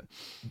season.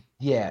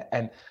 Yeah,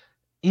 and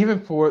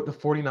even for the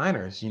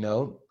 49ers,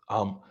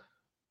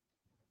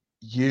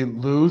 you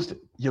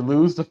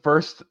lose the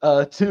first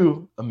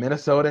two,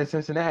 Minnesota and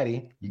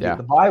Cincinnati. You get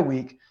the bye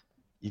week.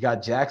 You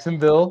got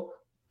Jacksonville,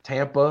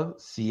 Tampa,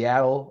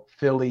 Seattle,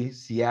 Philly,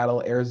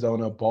 Seattle,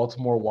 Arizona,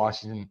 Baltimore,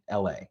 Washington,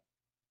 LA.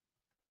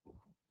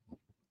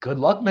 Good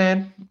luck,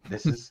 man.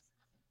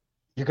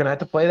 You're going to have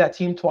to play that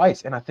team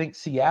twice. And I think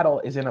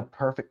Seattle is in a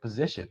perfect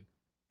position.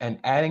 And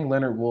adding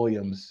Leonard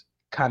Williams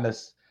kind of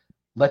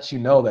lets you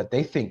know that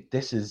they think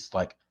this is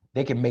like,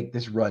 they can make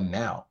this run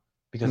now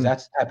because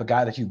that's the type of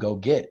guy that you go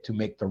get to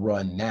make the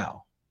run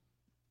now.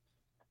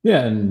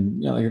 Yeah,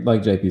 and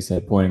like JP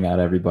said, pointing out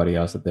everybody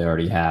else that they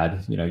already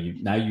had.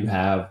 Now you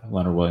have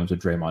Leonard Williams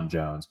with Draymond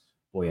Jones,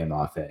 Boye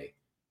Mafe,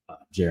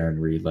 Jarrett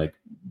Reed. Like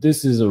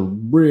this is a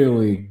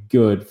really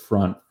good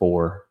front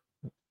four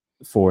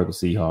for the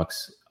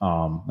Seahawks.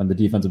 And the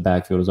defensive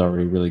backfield is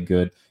already really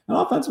good. And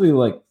offensively,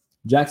 like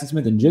Jackson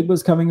Smith and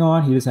Jigba's coming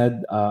on. He just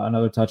had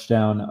another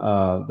touchdown.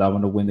 That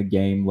one to win the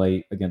game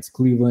late against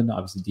Cleveland.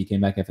 Obviously, DK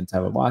Metcalf and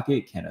Tyler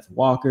Lockett, Kenneth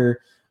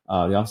Walker.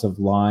 The offensive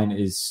line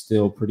is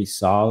still pretty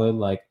solid.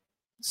 Like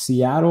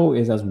Seattle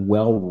is as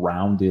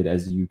well-rounded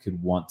as you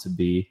could want to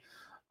be.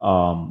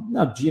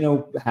 Now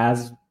Geno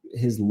has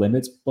his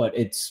limits, but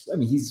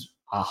he's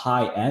a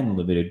high-end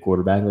limited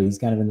quarterback. Like he's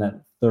kind of in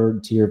that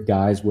third tier of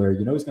guys where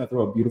he's going to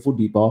throw a beautiful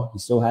deep ball. He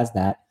still has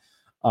that.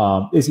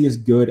 Is he as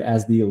good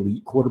as the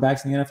elite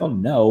quarterbacks in the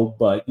NFL? No,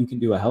 but you can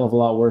do a hell of a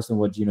lot worse than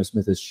what Geno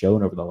Smith has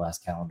shown over the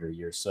last calendar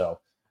year. So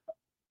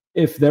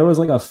if there was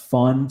like a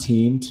fun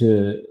team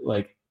to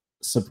like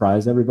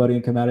surprise everybody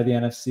and come out of the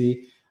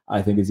NFC,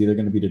 I think it's either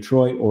going to be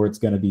Detroit or it's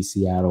going to be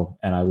Seattle,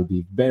 and I would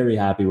be very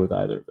happy with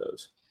either of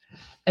those.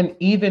 And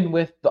even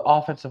with the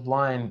offensive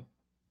line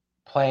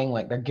playing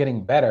like they're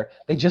getting better,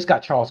 they just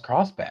got Charles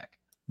Cross back.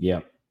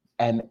 Yeah.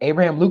 And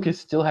Abraham Lucas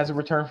still hasn't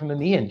returned from the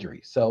knee injury.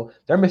 So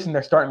they're missing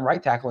their starting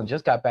right tackle and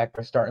just got back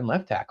their starting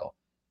left tackle.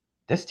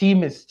 This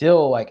team is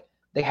still like,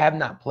 they have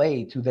not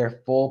played to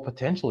their full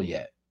potential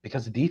yet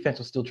because the defense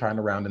was still trying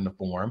to round in the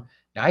form.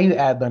 Now you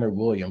add Leonard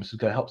Williams, who's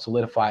going to help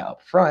solidify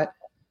up front.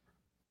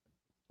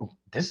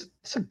 This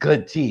is a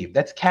good team.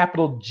 That's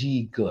capital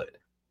G good.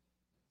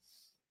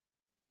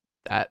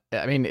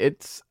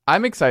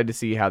 I'm excited to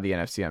see how the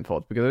NFC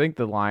unfolds because I think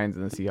the Lions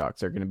and the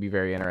Seahawks are going to be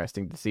very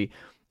interesting to see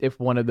if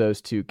one of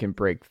those two can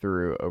break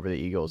through over the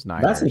Eagles.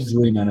 Niners. That's a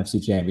dream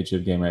NFC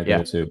Championship game right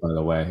there too, by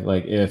the way.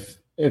 Like if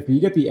you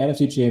get the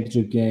NFC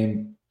Championship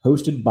game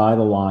hosted by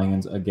the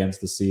Lions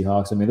against the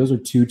Seahawks, I mean, those are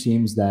two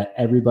teams that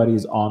everybody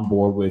is on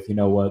board with. You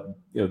know what?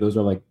 Those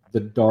are like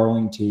the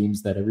darling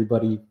teams that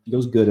everybody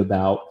feels good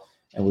about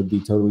and would be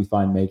totally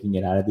fine making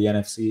it out of the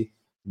NFC.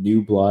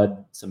 New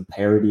blood, some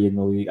parity in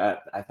the league. I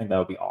think that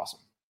would be awesome.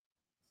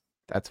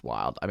 That's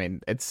wild. I mean,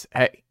 it's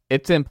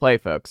in play,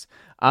 folks.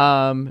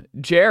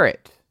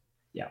 Jarrett.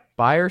 Yeah.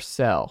 Buy or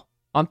sell.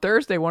 On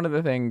Thursday, one of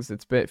the things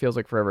it feels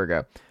like forever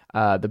ago,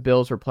 the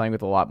Bills were playing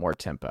with a lot more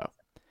tempo.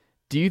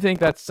 Do you think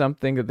that's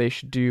something that they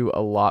should do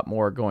a lot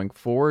more going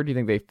forward? Do you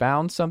think they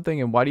found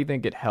something? And why do you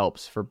think it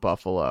helps for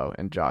Buffalo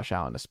and Josh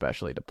Allen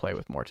especially to play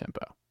with more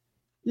tempo?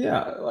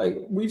 Yeah, like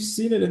we've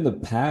seen it in the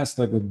past,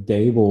 like with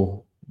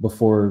Dable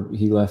before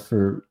he left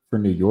for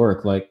New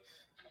York. Like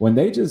when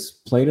they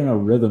just played in a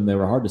rhythm, they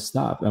were hard to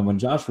stop. And when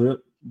Josh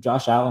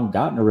Allen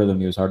got in a rhythm,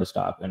 he was hard to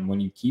stop. And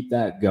when you keep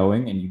that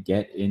going and you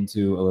get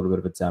into a little bit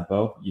of a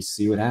tempo, you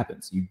see what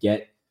happens. You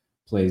get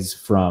plays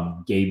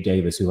from Gabe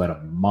Davis, who had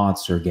a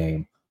monster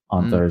game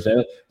on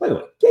Thursday. By the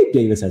way, Gabe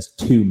Davis has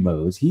two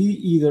modes. He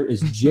either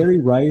is Jerry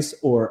Rice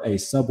or a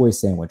Subway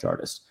sandwich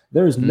artist.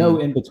 There is no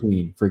in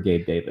between for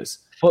Gabe Davis.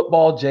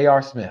 Football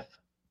J.R. Smith.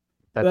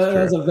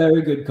 That's a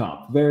very good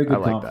comp. Very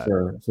good comp that.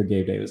 for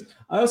Gabe Davis.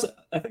 I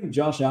think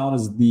Josh Allen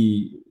is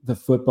the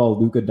football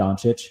Luka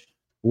Doncic,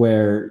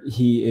 where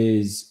he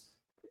is.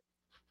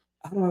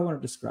 How do I want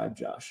to describe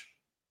Josh?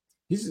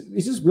 He's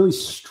just really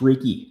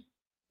streaky.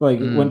 Like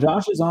when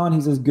Josh is on,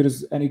 he's as good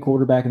as any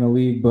quarterback in the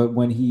league. But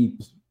when he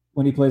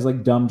plays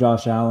like dumb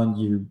Josh Allen,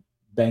 you're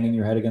banging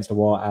your head against a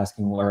wall,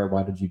 asking,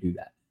 "Why did you do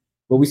that?"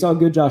 But we saw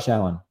good Josh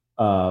Allen.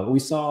 We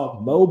saw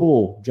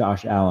mobile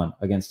Josh Allen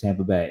against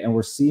Tampa Bay, and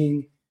we're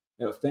seeing.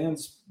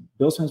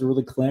 Bills fans are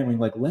really clamoring,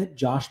 like, let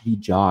Josh be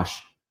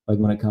Josh. Like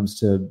when it comes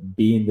to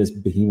being this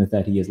behemoth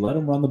that he is, let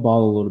him run the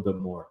ball a little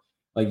bit more.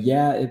 Like,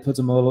 yeah, it puts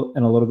him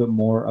in a little bit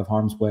more of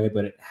harm's way,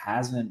 but it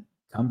hasn't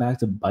come back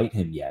to bite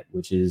him yet,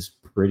 which is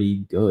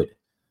pretty good.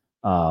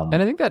 And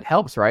I think that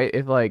helps, right?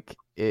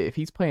 If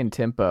he's playing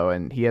tempo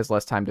and he has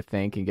less time to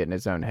think and get in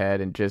his own head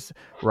and just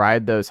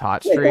ride those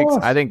hot streaks,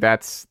 I think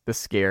that's the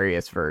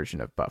scariest version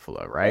of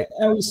Buffalo, right?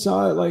 And we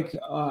saw it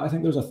I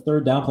think there was a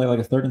third down play, like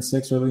a 3rd and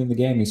 6 early in the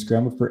game. He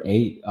scrambled for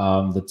 8.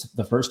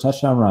 The first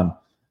touchdown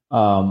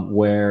run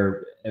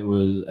where it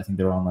was, I think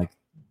they were on like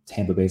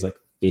Tampa Bay's like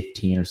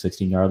 15 or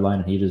 16 yard line.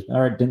 And he just,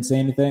 all right, didn't say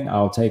anything.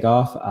 I'll take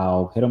off.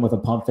 I'll hit him with a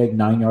pump fake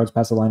 9 yards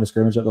past the line of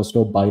scrimmage that they'll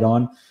still bite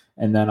on.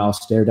 And then I'll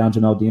stare down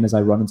Jamel Dean as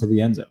I run into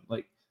the end zone.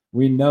 Like,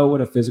 we know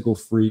what a physical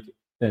freak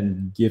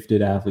and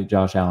gifted athlete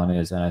Josh Allen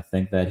is, and I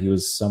think that he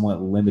was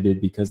somewhat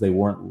limited because they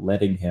weren't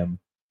letting him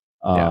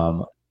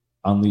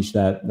unleash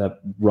that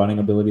running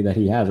ability that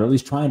he has, or at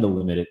least trying to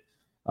limit it.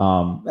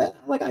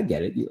 I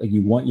get it.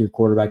 You want your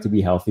quarterback to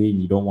be healthy,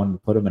 and you don't want to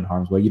put him in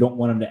harm's way. You don't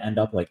want him to end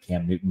up like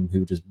Cam Newton,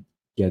 who just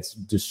gets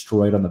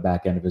destroyed on the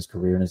back end of his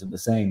career and isn't the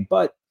same.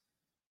 But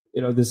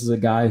this is a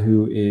guy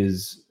who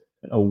is,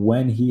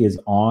 when he is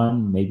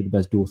on, maybe the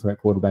best dual threat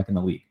quarterback in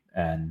the league.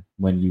 And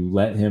when you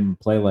let him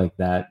play like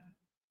that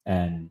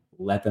and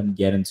let them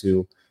get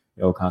into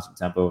a constant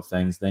tempo of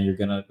things, then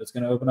it's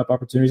gonna open up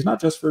opportunities not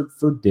just for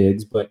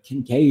Diggs, but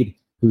Kincaid,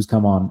 who's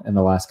come on in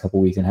the last couple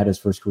of weeks and had his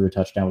first career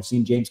touchdown. We've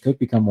seen James Cook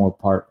become more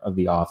part of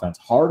the offense.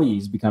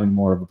 Hardy's becoming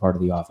more of a part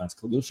of the offense.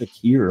 Khalil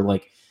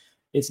Shakir,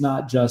 it's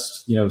not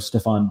just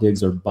Stephon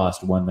Diggs or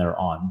bust when they're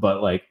on,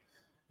 but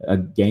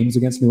games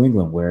against New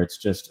England where it's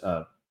just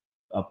a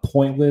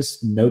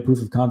pointless, no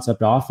proof of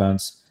concept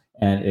offense.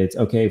 And it's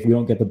okay, if we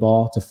don't get the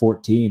ball to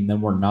 14, then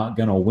we're not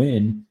going to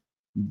win.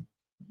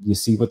 You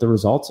see what the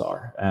results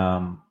are.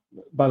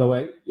 By the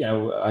way,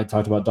 I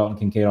talked about Dalton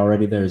Kincaid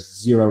already.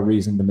 There's zero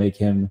reason to make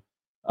him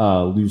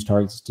lose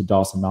targets to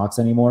Dawson Knox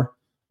anymore.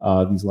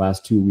 These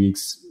last 2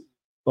 weeks,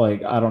 I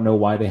don't know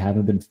why they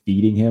haven't been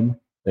feeding him.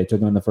 They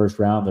took him in the first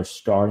round. They're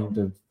starting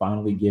to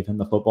finally give him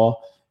the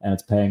football, and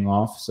it's paying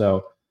off.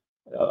 So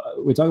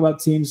we talk about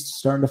teams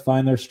starting to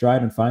find their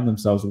stride and find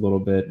themselves a little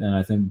bit, and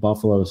I think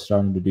Buffalo is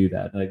starting to do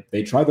that.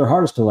 They tried their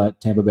hardest to let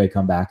Tampa Bay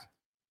come back,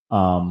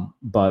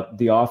 but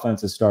the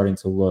offense is starting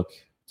to look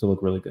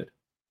really good.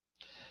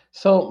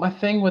 So my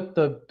thing with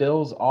the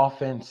Bills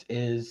offense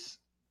is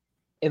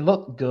it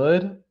looked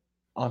good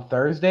on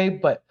Thursday,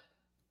 but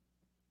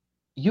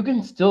you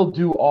can still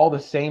do all the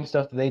same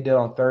stuff that they did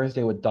on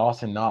Thursday with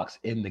Dawson Knox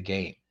in the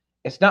game.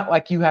 It's not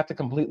like you have to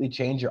completely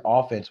change your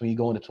offense when you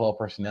go into 12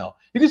 personnel.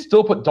 You can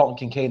still put Dalton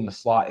Kincaid in the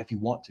slot if you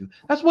want to.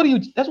 That's what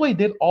he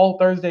did all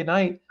Thursday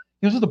night.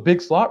 He was just a big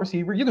slot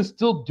receiver. You can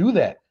still do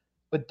that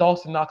with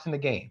Dawson Knox in the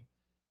game.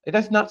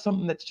 That's not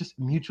something that's just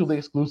mutually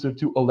exclusive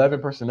to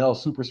 11 personnel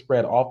super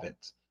spread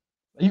offense.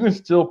 You can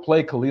still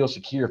play Khalil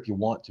Shakir if you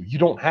want to. You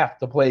don't have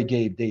to play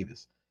Gabe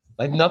Davis.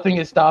 Like, nothing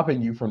is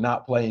stopping you from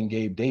not playing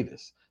Gabe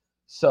Davis.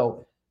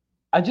 So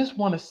I just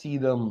want to see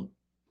them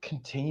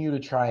continue to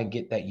try and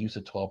get that use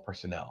of 12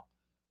 personnel,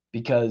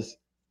 because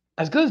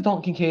as good as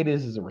Dalton Kincaid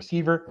is as a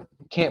receiver,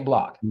 can't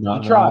block. He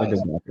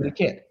tries, but he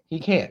can't. He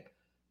can't.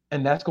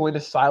 And that's going to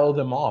silo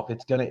them off.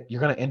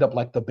 You're gonna end up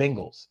like the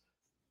Bengals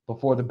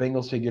before the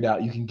Bengals figured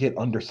out you can get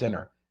under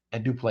center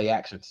and do play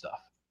action stuff.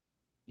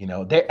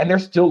 They're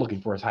still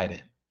looking for a tight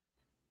end.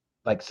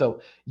 Like,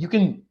 so you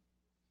can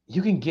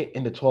get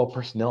into 12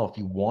 personnel if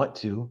you want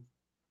to,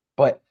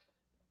 but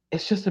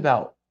it's just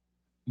about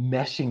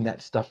meshing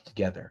that stuff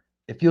together.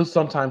 It feels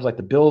sometimes like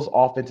the Bills'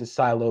 offense is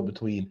siloed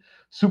between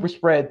super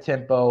spread,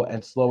 tempo,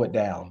 and slow it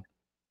down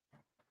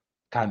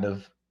kind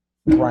of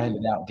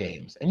grinded out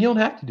games. And you don't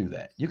have to do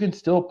that. You can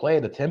still play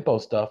the tempo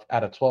stuff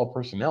out of 12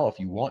 personnel if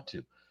you want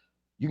to.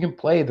 You can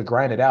play the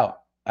grinded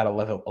out at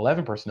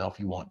 11 personnel if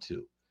you want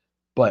to.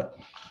 But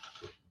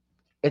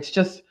it's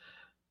just,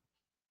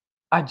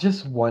 I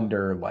just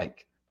wonder,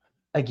 like,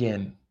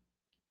 again,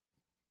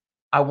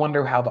 I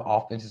wonder how the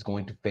offense is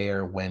going to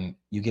fare when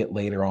you get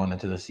later on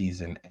into the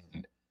season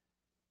and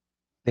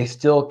they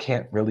still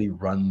can't really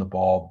run the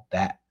ball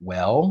that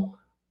well.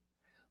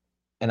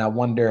 And I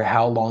wonder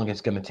how long it's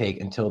going to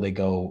take until they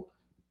go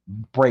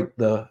break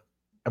the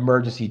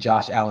emergency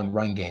Josh Allen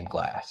run game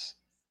glass.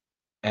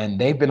 And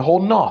they've been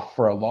holding off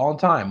for a long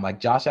time.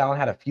 Like, Josh Allen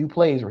had a few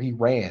plays where he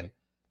ran,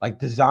 like,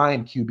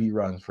 designed QB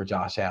runs for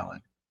Josh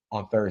Allen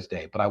on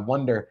Thursday. But I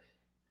wonder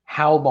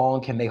how long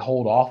can they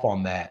hold off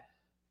on that?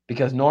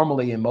 Because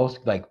normally in most,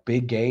 like,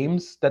 big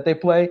games that they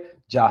play,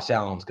 Josh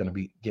Allen's going to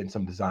be getting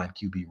some designed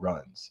QB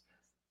runs.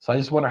 So I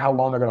just wonder how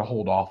long they're going to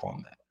hold off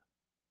on that.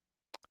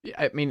 Yeah,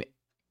 I mean,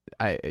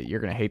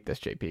 you're going to hate this,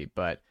 JP,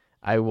 but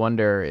I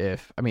wonder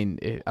if, I don't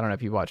know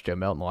if you watched Joe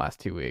Milton the last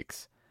 2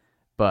 weeks,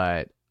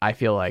 but I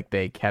feel like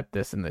they kept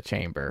this in the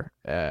chamber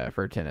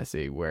for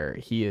Tennessee, where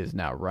he is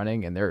now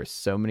running, and there are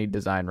so many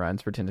design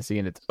runs for Tennessee,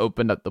 and it's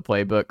opened up the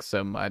playbook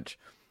so much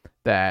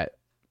that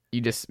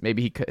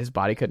maybe his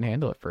body couldn't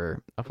handle it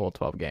for a full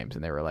 12 games,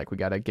 and they were like, we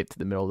got to get to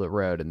the middle of the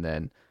road, and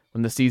then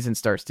when the season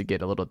starts to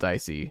get a little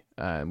dicey,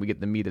 and we get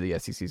the meat of the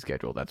SEC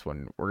schedule, that's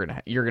when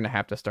you're gonna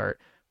have to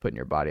start putting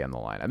your body on the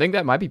line. I think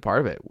that might be part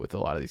of it with a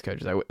lot of these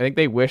coaches. I think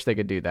they wish they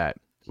could do that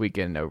week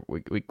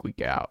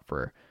out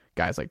for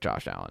guys like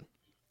Josh Allen.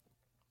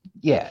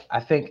 Yeah,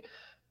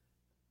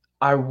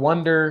 I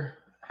wonder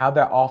how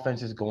that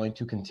offense is going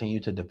to continue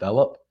to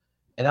develop.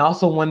 And I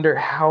also wonder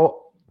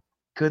how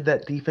good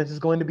that defense is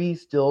going to be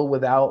still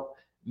without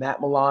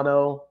Matt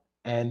Milano.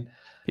 And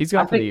he's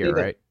gone for the year,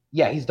 right?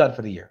 Yeah, he's done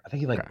for the year. I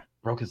think he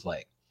broke his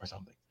leg or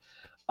something.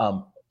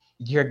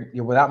 You're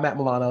without Matt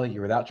Milano.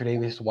 You're without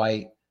Tre'Davious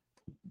White.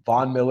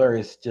 Von Miller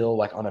is still,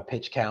 like, on a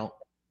pitch count,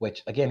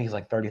 which, again, he's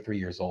like 33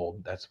 years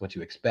old. That's what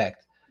you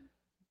expect.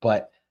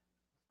 But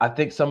I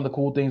think some of the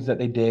cool things that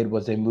they did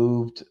was they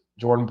moved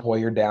Jordan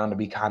Poyer down to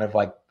be kind of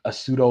like a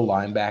pseudo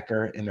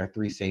linebacker in their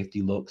 3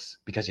 safety looks,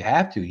 because you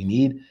have to. You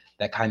need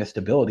that kind of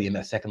stability in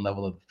that second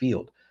level of the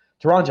field.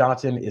 Teron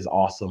Johnson is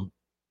awesome.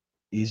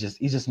 He's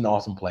just an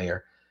awesome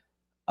player.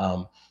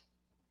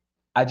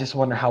 I just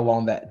wonder how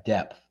long that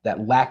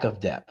lack of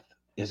depth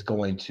is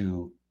going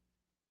to,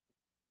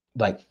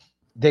 like,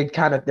 they're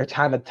kind of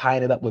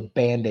tying it up with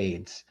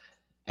Band-Aids.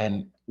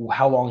 And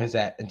how long is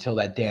that until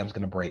that dam's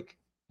going to break,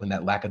 when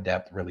that lack of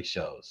depth really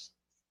shows?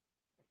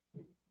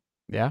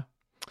 Yeah.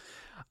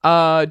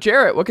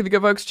 Jarrett, what can the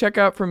good folks check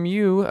out from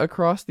you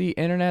across the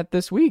internet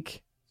this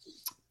week?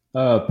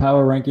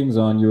 Power rankings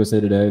on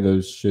USA Today.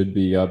 Those should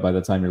be up by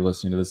the time you're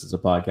listening to this as a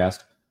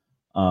podcast.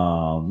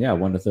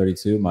 1 to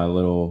 32, my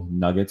little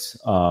nuggets.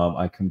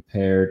 I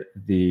compared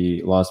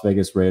the Las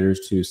Vegas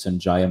Raiders to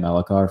Sanjaya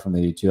Malakar from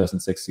the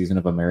 2006 season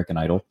of American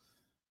Idol.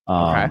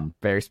 Okay,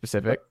 very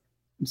specific.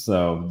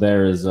 So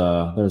there's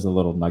a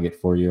little nugget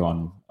for you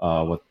on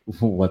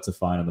what to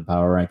find in the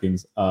power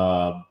rankings.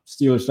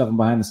 Steelers stuff from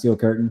behind the steel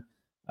curtain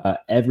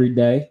every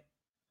day.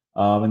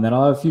 And then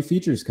I'll have a few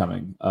features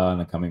coming in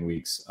the coming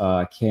weeks.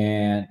 I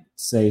can't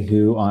say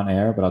who on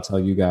air, but I'll tell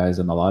you guys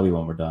in the lobby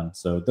when we're done.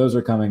 So those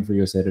are coming for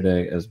USA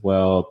Today as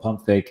well.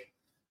 Pump Fake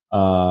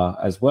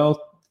as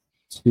well.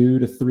 2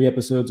 to 3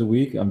 episodes a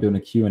week. I'm doing a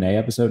Q&A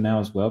episode now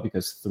as well,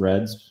 because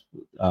Threads,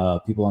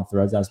 people on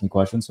Threads ask me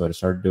questions. So I just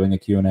started doing a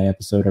Q&A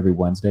episode every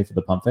Wednesday for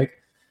the Pump Fake.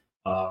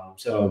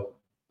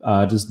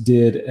 Just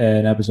did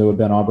an episode with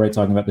Ben Albright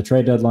talking about the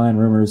trade deadline,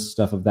 rumors,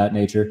 stuff of that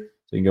nature.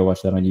 So you can go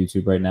watch that on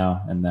YouTube right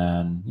now. And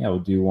then, we'll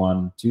do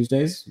one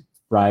Tuesdays,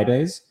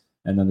 Fridays,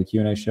 and then the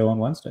Q&A show on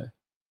Wednesday.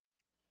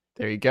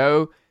 There you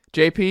go.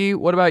 JP,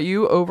 what about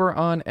you over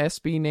on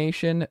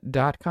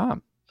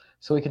SBNation.com?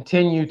 So we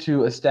continue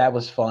to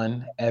establish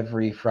fun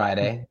every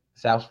Friday.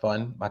 Establish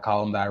fun, my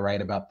column that I write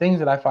about things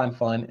that I find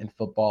fun in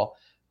football,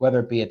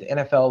 whether it be at the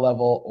NFL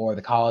level or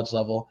the college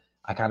level.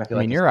 I kind of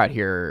feel you're out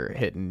here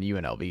hitting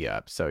UNLV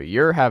up, so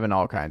you're having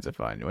all kinds of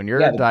fun. When you're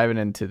diving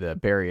into the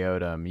Barry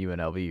Odom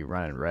UNLV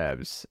running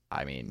Rebs,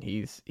 I mean,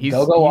 he's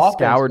offense,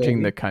 scourging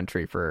baby. the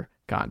country for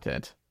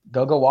content.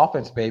 Go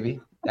offense, baby.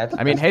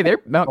 Hey,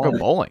 they're about to go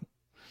bowling.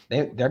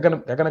 They're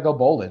gonna go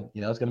bowling.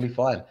 It's gonna be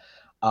fun.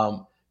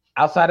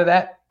 Outside of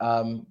that,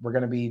 we're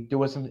gonna be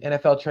doing some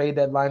NFL trade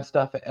deadline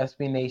stuff at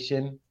SB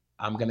Nation.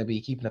 I'm gonna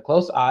be keeping a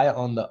close eye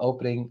on the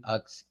opening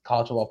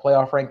college football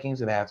playoff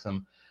rankings and have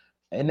some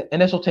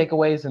initial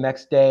takeaways the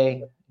next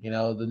day.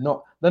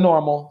 The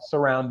normal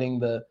surrounding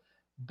the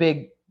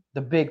big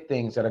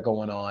things that are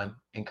going on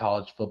in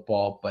college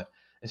football. But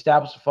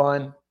establish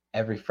fun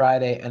every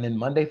Friday, and then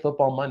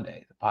Football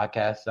Monday, the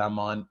podcast I'm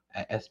on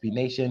at SB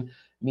Nation.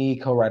 Me,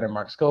 co-writer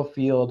Mark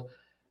Schofield,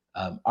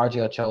 RJ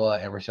Ochoa,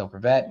 and Rochelle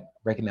Prevet,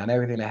 breaking down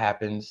everything that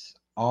happens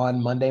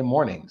on Monday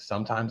mornings.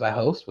 Sometimes I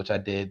host, which I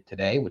did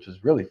today, which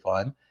was really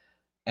fun,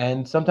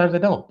 and sometimes I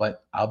don't,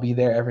 but I'll be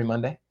there every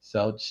Monday,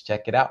 so just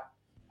check it out.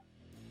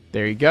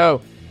 There you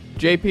go.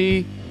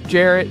 JP,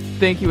 Jarrett,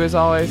 thank you as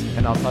always,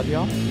 and I'll talk to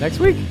y'all next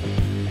week.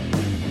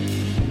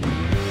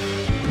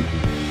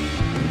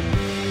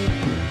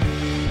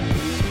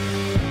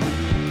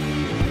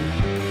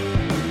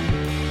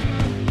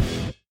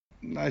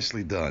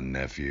 Nicely done,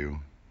 nephew.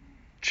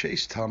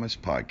 Chase Thomas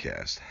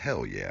Podcast.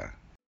 Hell yeah.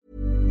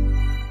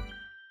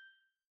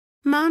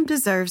 Mom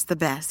deserves the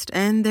best,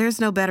 and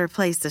there's no better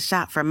place to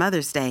shop for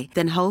Mother's Day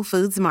than Whole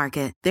Foods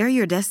Market. They're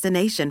your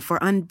destination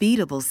for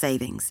unbeatable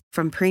savings,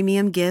 from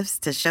premium gifts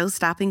to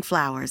show-stopping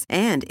flowers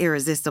and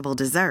irresistible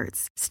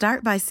desserts.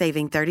 Start by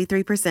saving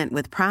 33%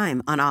 with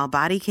Prime on all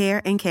body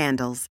care and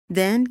candles.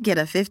 Then get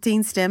a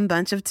 15-stem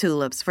bunch of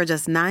tulips for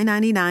just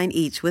 $9.99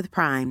 each with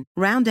Prime.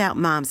 Round out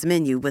Mom's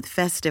menu with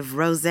festive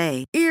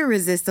rosé,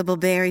 irresistible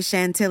berry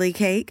chantilly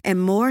cake,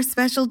 and more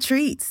special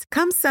treats.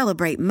 Come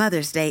celebrate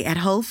Mother's Day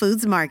at Whole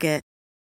Foods Market.